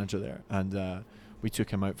is the manager there, and we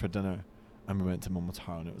took him out for dinner, and we went to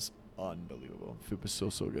Momotaro, and it was unbelievable. Food was so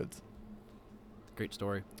good. Great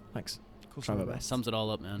story. Thanks. Cool Try my story. best. Sums it all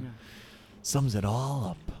up, man. Yeah. Sums it all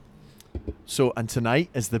up. So, and tonight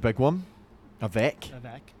is the big one, Avec.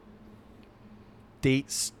 Avec.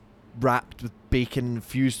 Dates wrapped with bacon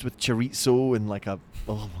infused with chorizo and like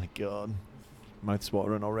oh my god, mouth's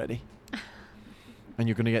watering already. And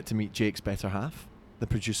you're going to get to meet Jake's better half, the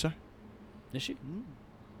producer. Is she? Mm.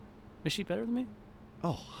 Is she better than me?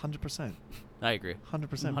 Oh, 100%. I agree. 100%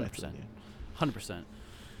 better 100%. than you. 100%.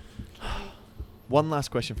 One last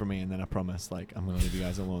question for me, and then I promise, like, I'm going to leave you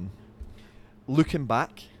guys alone. Looking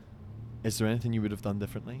back, is there anything you would have done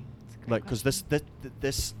differently? Like, because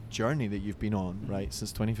this journey that you've been on, right,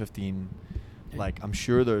 since 2015, like, I'm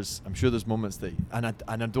sure there's moments that, and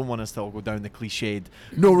I don't want us to all go down the cliched,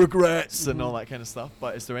 no regrets and all that kind of stuff.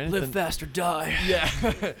 But is there anything? Live fast or die. Yeah,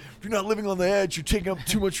 if you're not living on the edge, you're taking up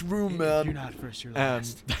too much room, man. You're not first, you're Um,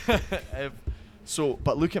 last. So,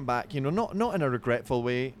 but looking back, you know, not in a regretful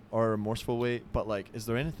way or a remorseful way, but like, is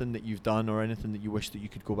there anything that you've done or anything that you wish that you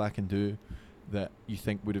could go back and do that you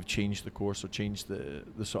think would have changed the course or changed the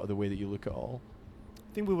sort of the way that you look at all?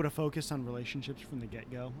 I think we would have focused on relationships from the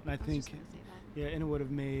get-go, and I was just think, gonna say that. yeah, and it would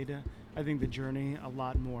have made, I think, the journey a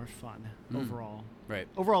lot more fun overall. Right.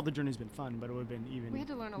 Overall, the journey's been fun, but it would have been even. We had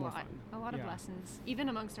to learn a more lot, fun. a lot of Yeah. lessons, even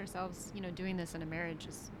amongst ourselves. You know, doing this in a marriage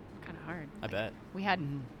is kind of hard. I bet. We had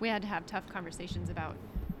Mhm. we had to have tough conversations about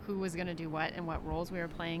who was going to do what and what roles we were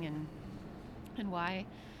playing and why.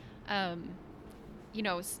 You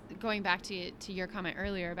know, going back to your comment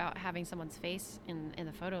earlier about having someone's face in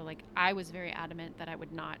the photo, like I was very adamant that I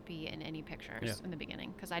would not be in any pictures Yeah. in the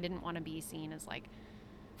beginning because I didn't want to be seen as like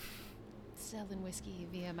selling whiskey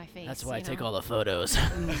via my face. That's why I you take know? all the photos.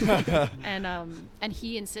 And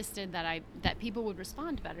he insisted that people would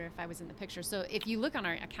respond better if I was in the picture. So if you look on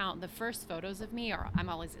our account, the first photos of me are I'm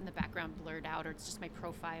always in the background blurred out, or it's just my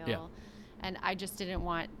profile. Yeah. And I just didn't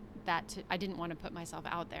want I didn't want to put myself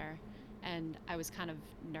out there, and I was kind of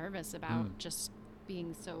nervous about just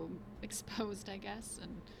being so exposed, I guess,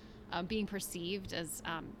 and being perceived as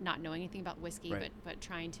not knowing anything about whiskey, Right. but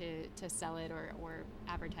trying to sell it or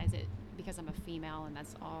advertise it because I'm a female, and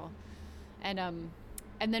that's all. And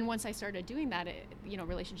then once I started doing that,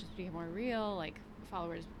 relationships became more real. Like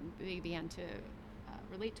followers began to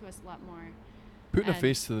relate to us a lot more. Putting a And-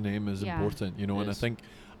 face to the name is yeah. important, you know, and I Yes. think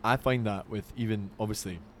I find that with even,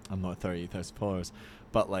 obviously, I'm not 38,000 followers,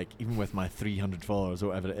 but like even with my 300 followers or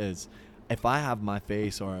whatever it is, if I have my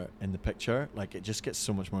face or in the picture, like it just gets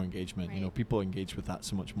so much more engagement. You know, Right. people engage with that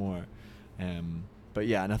so much more. But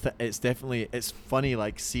yeah, and I think it's funny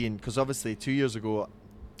like seeing, because obviously 2 years ago,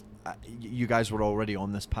 you guys were already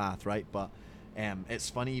on this path, right? But it's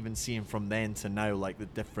funny even seeing from then to now, like the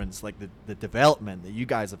difference, like the development that you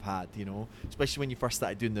guys have had, you know, especially when you first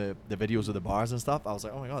started doing the videos of the bars and stuff. I was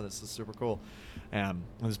like, oh my god, this is super cool. And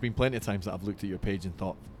there's been plenty of times that I've looked at your page and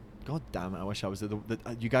thought, god damn it, I wish I was there.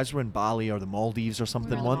 You guys were in Bali or the Maldives or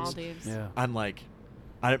something We were in the once, Maldives. Yeah. and like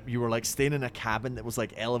you were like staying in a cabin that was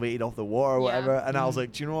like elevated off the water or Yeah. whatever, and I was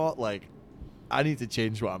like, do you know what, like I need to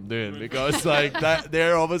change what I'm doing because like that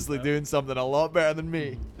they're obviously doing something a lot better than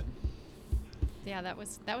me. Yeah, that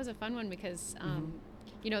was a fun one because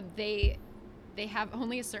they have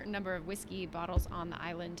only a certain number of whiskey bottles on the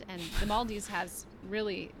island, and the Maldives has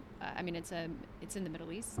really it's in the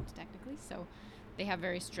Middle East technically, so they have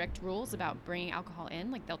very strict rules about bringing alcohol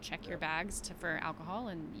in. Like they'll check your bags for alcohol,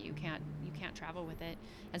 and you can't travel with it.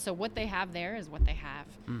 And so what they have there is what they have.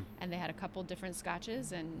 And they had a couple different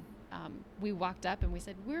scotches, and we walked up and we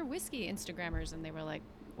said, we're whiskey Instagrammers, and they were like,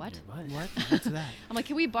 what? What? What's that? I'm like,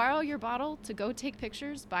 can we borrow your bottle to go take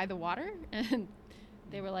pictures by the water? And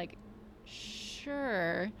they were like, sure.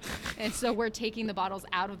 sure. And so we're taking the bottles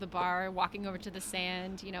out of the bar, walking over to the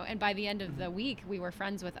sand, and by the end of the week, we were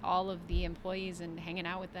friends with all of the employees and hanging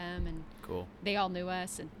out with them, and Cool. they all knew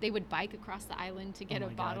us, and they would bike across the island to get Oh a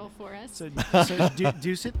my bottle God. for us. So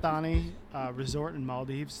Dusit Thani Resort in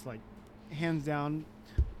Maldives, like hands down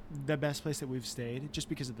the best place that we've stayed, just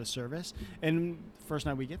because of the service. And first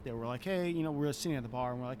night we get there, we're like, hey, we're sitting at the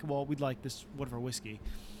bar, and we're like, well, we'd like this whatever whiskey,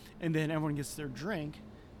 and then everyone gets their drink.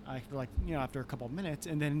 After a couple of minutes,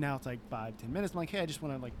 and then now it's like 5-10 minutes. I'm like, hey, I just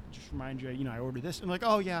want to just remind you, I ordered this. And I'm like,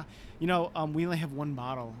 oh yeah, we only have one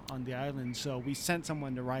bottle on the island, so we sent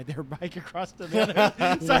someone to ride their bike across to the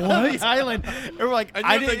other side of the island. And we're like, And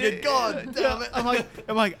I you're didn't thinking, God damn it.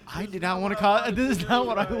 I'm like, I did not want to call. This is not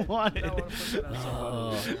what I wanted.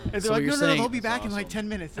 Oh. And So they're like, you're no, saying- they'll be back in That's like awesome. 10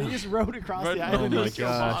 minutes. They just rode across the Oh island my with your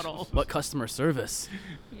gosh. bottle. What customer service?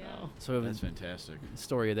 Yeah. So That's fantastic. the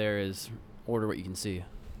story there is order what you can see.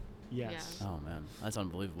 Yes. Oh man, that's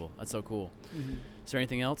unbelievable. That's so cool. Mhm. Is there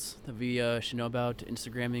anything else that we should know about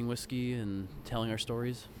Instagramming whiskey and telling our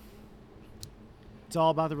stories? It's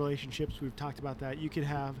all about the relationships. We've talked about that. You could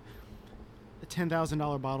have a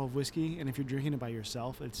 $10,000 bottle of whiskey, and if you're drinking it by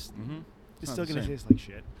yourself, it's It's still not the going to same. taste like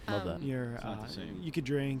shit. Love that. You're, It's not the same. you could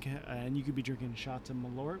drink, and you could be drinking shots of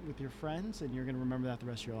Malort with your friends, and you're going to remember that the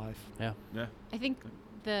rest of your life. Yeah. Yeah. I think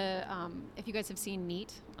if you guys have seen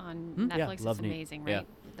Neat on Mm, yeah, Netflix, love it's Neat. amazing, Yeah. right?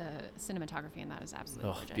 The cinematography in that is absolutely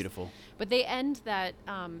Oh, gorgeous. beautiful. But they end that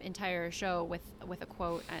entire show with a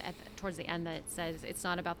quote towards the end that says, "It's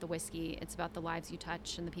not about the whiskey; it's about the lives you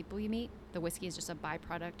touch and the people you meet. The whiskey is just a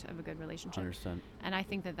byproduct of a good relationship." 100%. And I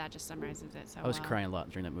think that just summarizes it so I was well. crying a lot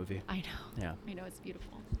during that movie. I know. Yeah. I know, it's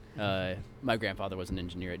beautiful. My grandfather was an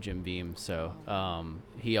engineer at Jim Beam, so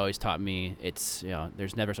he always taught me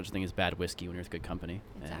there's never such a thing as bad whiskey when you're with good company.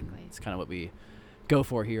 And Exactly. it's kind of what we go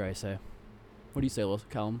for here, I say. What do you say,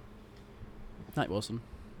 Callum? Not Wilson.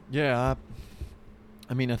 Yeah,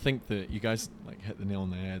 I mean, I think that you guys hit the nail on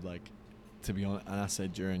the head. To be honest, and I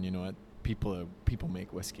said during, people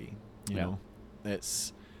make whiskey. You Yeah. know,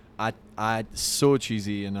 it's I so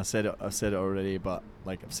cheesy, and I said it already, but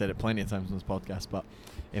I've said it plenty of times on this podcast. But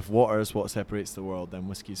if water is what separates the world, then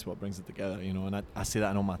whiskey is what brings it together. And I say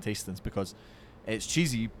that in all my tastings because it's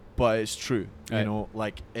cheesy, but it's true.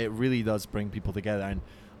 Right. It really does bring people together. And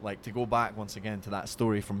to go back once again to that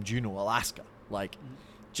story from Juneau, Alaska,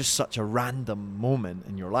 just such a random moment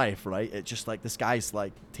in your life, right? It's just this guy's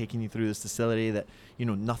taking you through this distillery that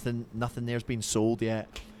nothing there's been sold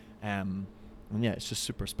yet, and yeah, it's just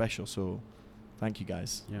super special. So thank you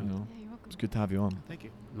guys. Yeah. Yeah, you're welcome. It's good to have you on. Thank you.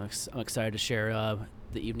 I'm excited to share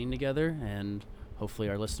the evening together, and hopefully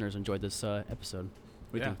our listeners enjoyed this episode.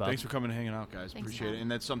 What do you think, Bob? Thanks for coming and hanging out, guys. Thanks, Appreciate Bob. it. And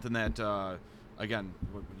that's something that, again,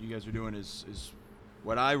 what you guys are doing is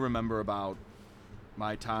what I remember about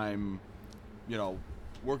my time,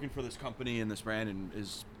 working for this company and this brand, and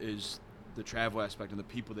is the travel aspect and the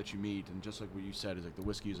people that you meet. And just like what you said, is the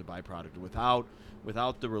whiskey is a byproduct.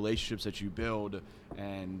 Without the relationships that you build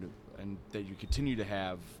and that you continue to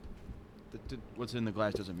have, what's in the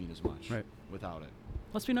glass doesn't mean as much. Right. Without it.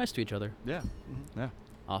 Let's be nice to each other. Yeah. Yeah.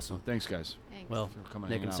 Awesome. Thanks, guys. Thanks. Well, for coming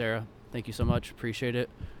Nick hanging and out. Sarah, thank you so much. Appreciate it.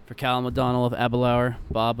 For Callum O'Donnell of Abelour,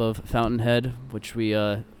 Bob of Fountainhead, which we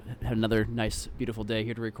had another nice, beautiful day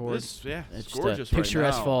here to record. It's It's just a gorgeous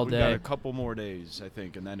picturesque right now. fall We've day. got a couple more days, I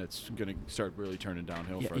think, and then it's going to start really turning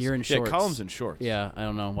downhill Yeah, for us. you're in Yeah, shorts. Column's in shorts. Yeah, I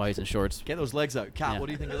don't know why he's in shorts. Get those legs out, Kat. Yeah. What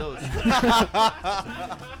do you think of those?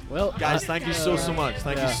 Well, Guys, thank you so much.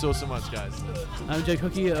 Thank Yeah. you so much, guys. I'm Jay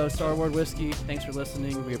Cookie of Starward Whiskey. Thanks for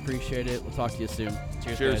listening. We appreciate it. We'll talk to you soon.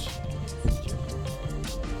 Cheers. Cheers. guys.